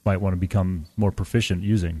 you might want to become more proficient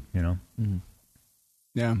using. You know. Mm-hmm.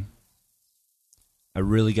 Yeah. I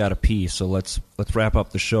really got to pee, so let's wrap up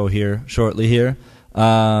the show here shortly. Here,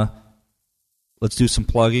 let's do some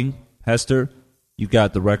plugging. Hester, you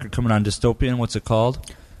got the record coming on Dystopian. What's it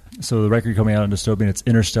called? So the record coming out on Dystopian, it's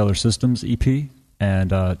Interstellar Systems EP, and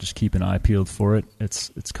just keep an eye peeled for it.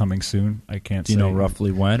 It's coming soon. I can't. Do you know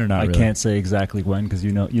roughly when or not? I can't say exactly when because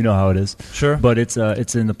you know how it is. Sure, but it's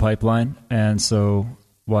in the pipeline, and so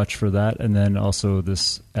watch for that. And then also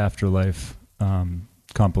this Afterlife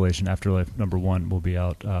compilation, Afterlife #1, will be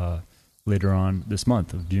out later on this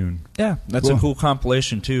month of June. Yeah, that's a cool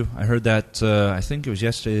compilation too. I heard that, I think it was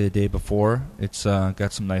yesterday or the day before. It's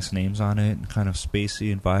got some nice names on it and kind of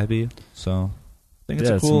spacey and vibey. So I think it's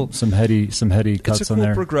a cool... Some heady cuts on there. It's a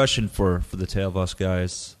cool progression for the Tale of Us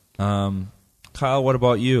guys. Kyle, what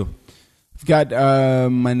about you? I've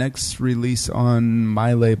got my next release on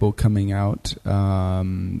my label coming out.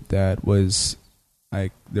 That was...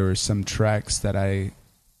 there were some tracks that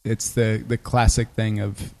it's the classic thing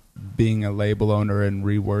of being a label owner and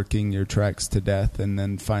reworking your tracks to death, and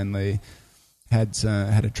then finally had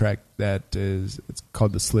a track it's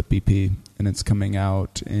called the Slip EP, and it's coming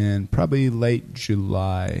out in probably late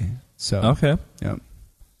July. So okay, yeah,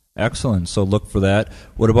 excellent. So look for that.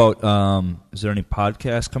 What about is there any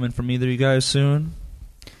podcasts coming from either of you guys soon,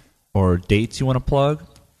 or dates you want to plug?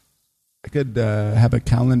 I could have a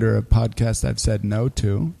calendar of podcasts I've said no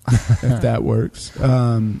to, if that works.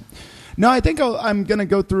 No, I think I'm going to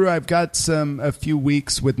go through. I've got a few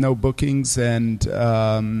weeks with no bookings, and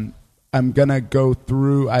I'm going to go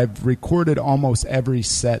through. I've recorded almost every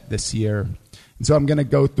set this year, and so I'm going to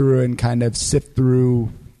go through and kind of sift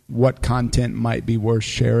through what content might be worth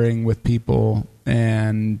sharing with people,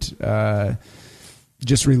 and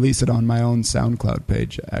just release it on my own SoundCloud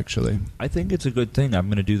page, actually. I think it's a good thing. I'm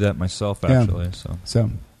going to do that myself, actually. Yeah. So.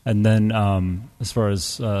 And then as far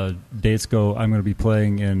as dates go, I'm going to be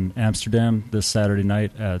playing in Amsterdam this Saturday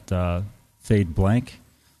night at Fade Blank.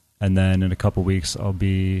 And then in a couple weeks, I'll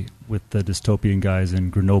be with the Dystopian guys in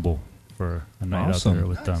Grenoble for a night out there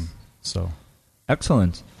with them. So,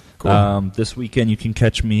 excellent. Cool. This weekend, you can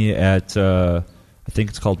catch me at, I think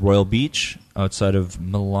it's called Royal Beach, outside of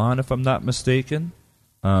Milan, if I'm not mistaken.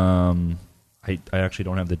 I actually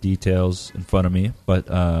don't have the details in front of me, but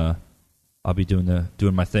I'll be doing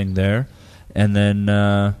my thing there. And then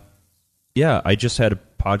I just had a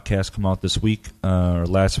podcast come out this week or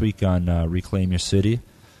last week on Reclaim Your City,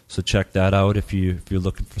 so check that out if you're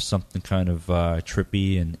looking for something kind of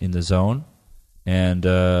trippy and in the zone. And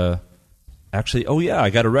Actually, I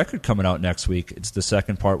got a record coming out next week. It's the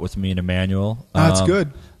second part with me and Emmanuel. That's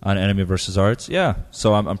good. On Enemy vs. Arts. Yeah,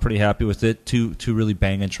 so I'm pretty happy with it. Two really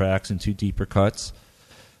banging tracks and 2 deeper cuts.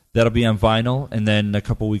 That'll be on vinyl, and then a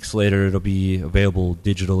couple weeks later it'll be available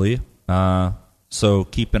digitally. So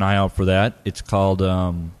keep an eye out for that. It's called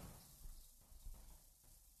I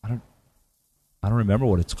don't remember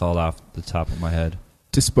what it's called off the top of my head.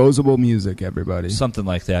 Disposable music, everybody. Something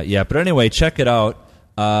like that. Yeah, but anyway, check it out.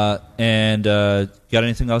 And got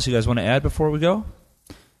anything else you guys want to add before we go?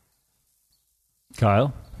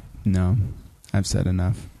 Kyle? No, I've said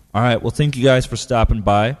enough. All right. Well, thank you guys for stopping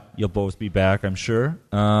by. You'll both be back, I'm sure.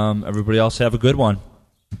 Everybody else have a good one.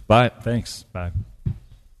 Bye. Thanks. Bye.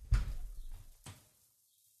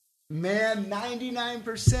 Man,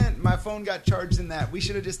 99%. My phone got charged in that. We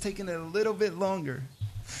should have just taken it a little bit longer.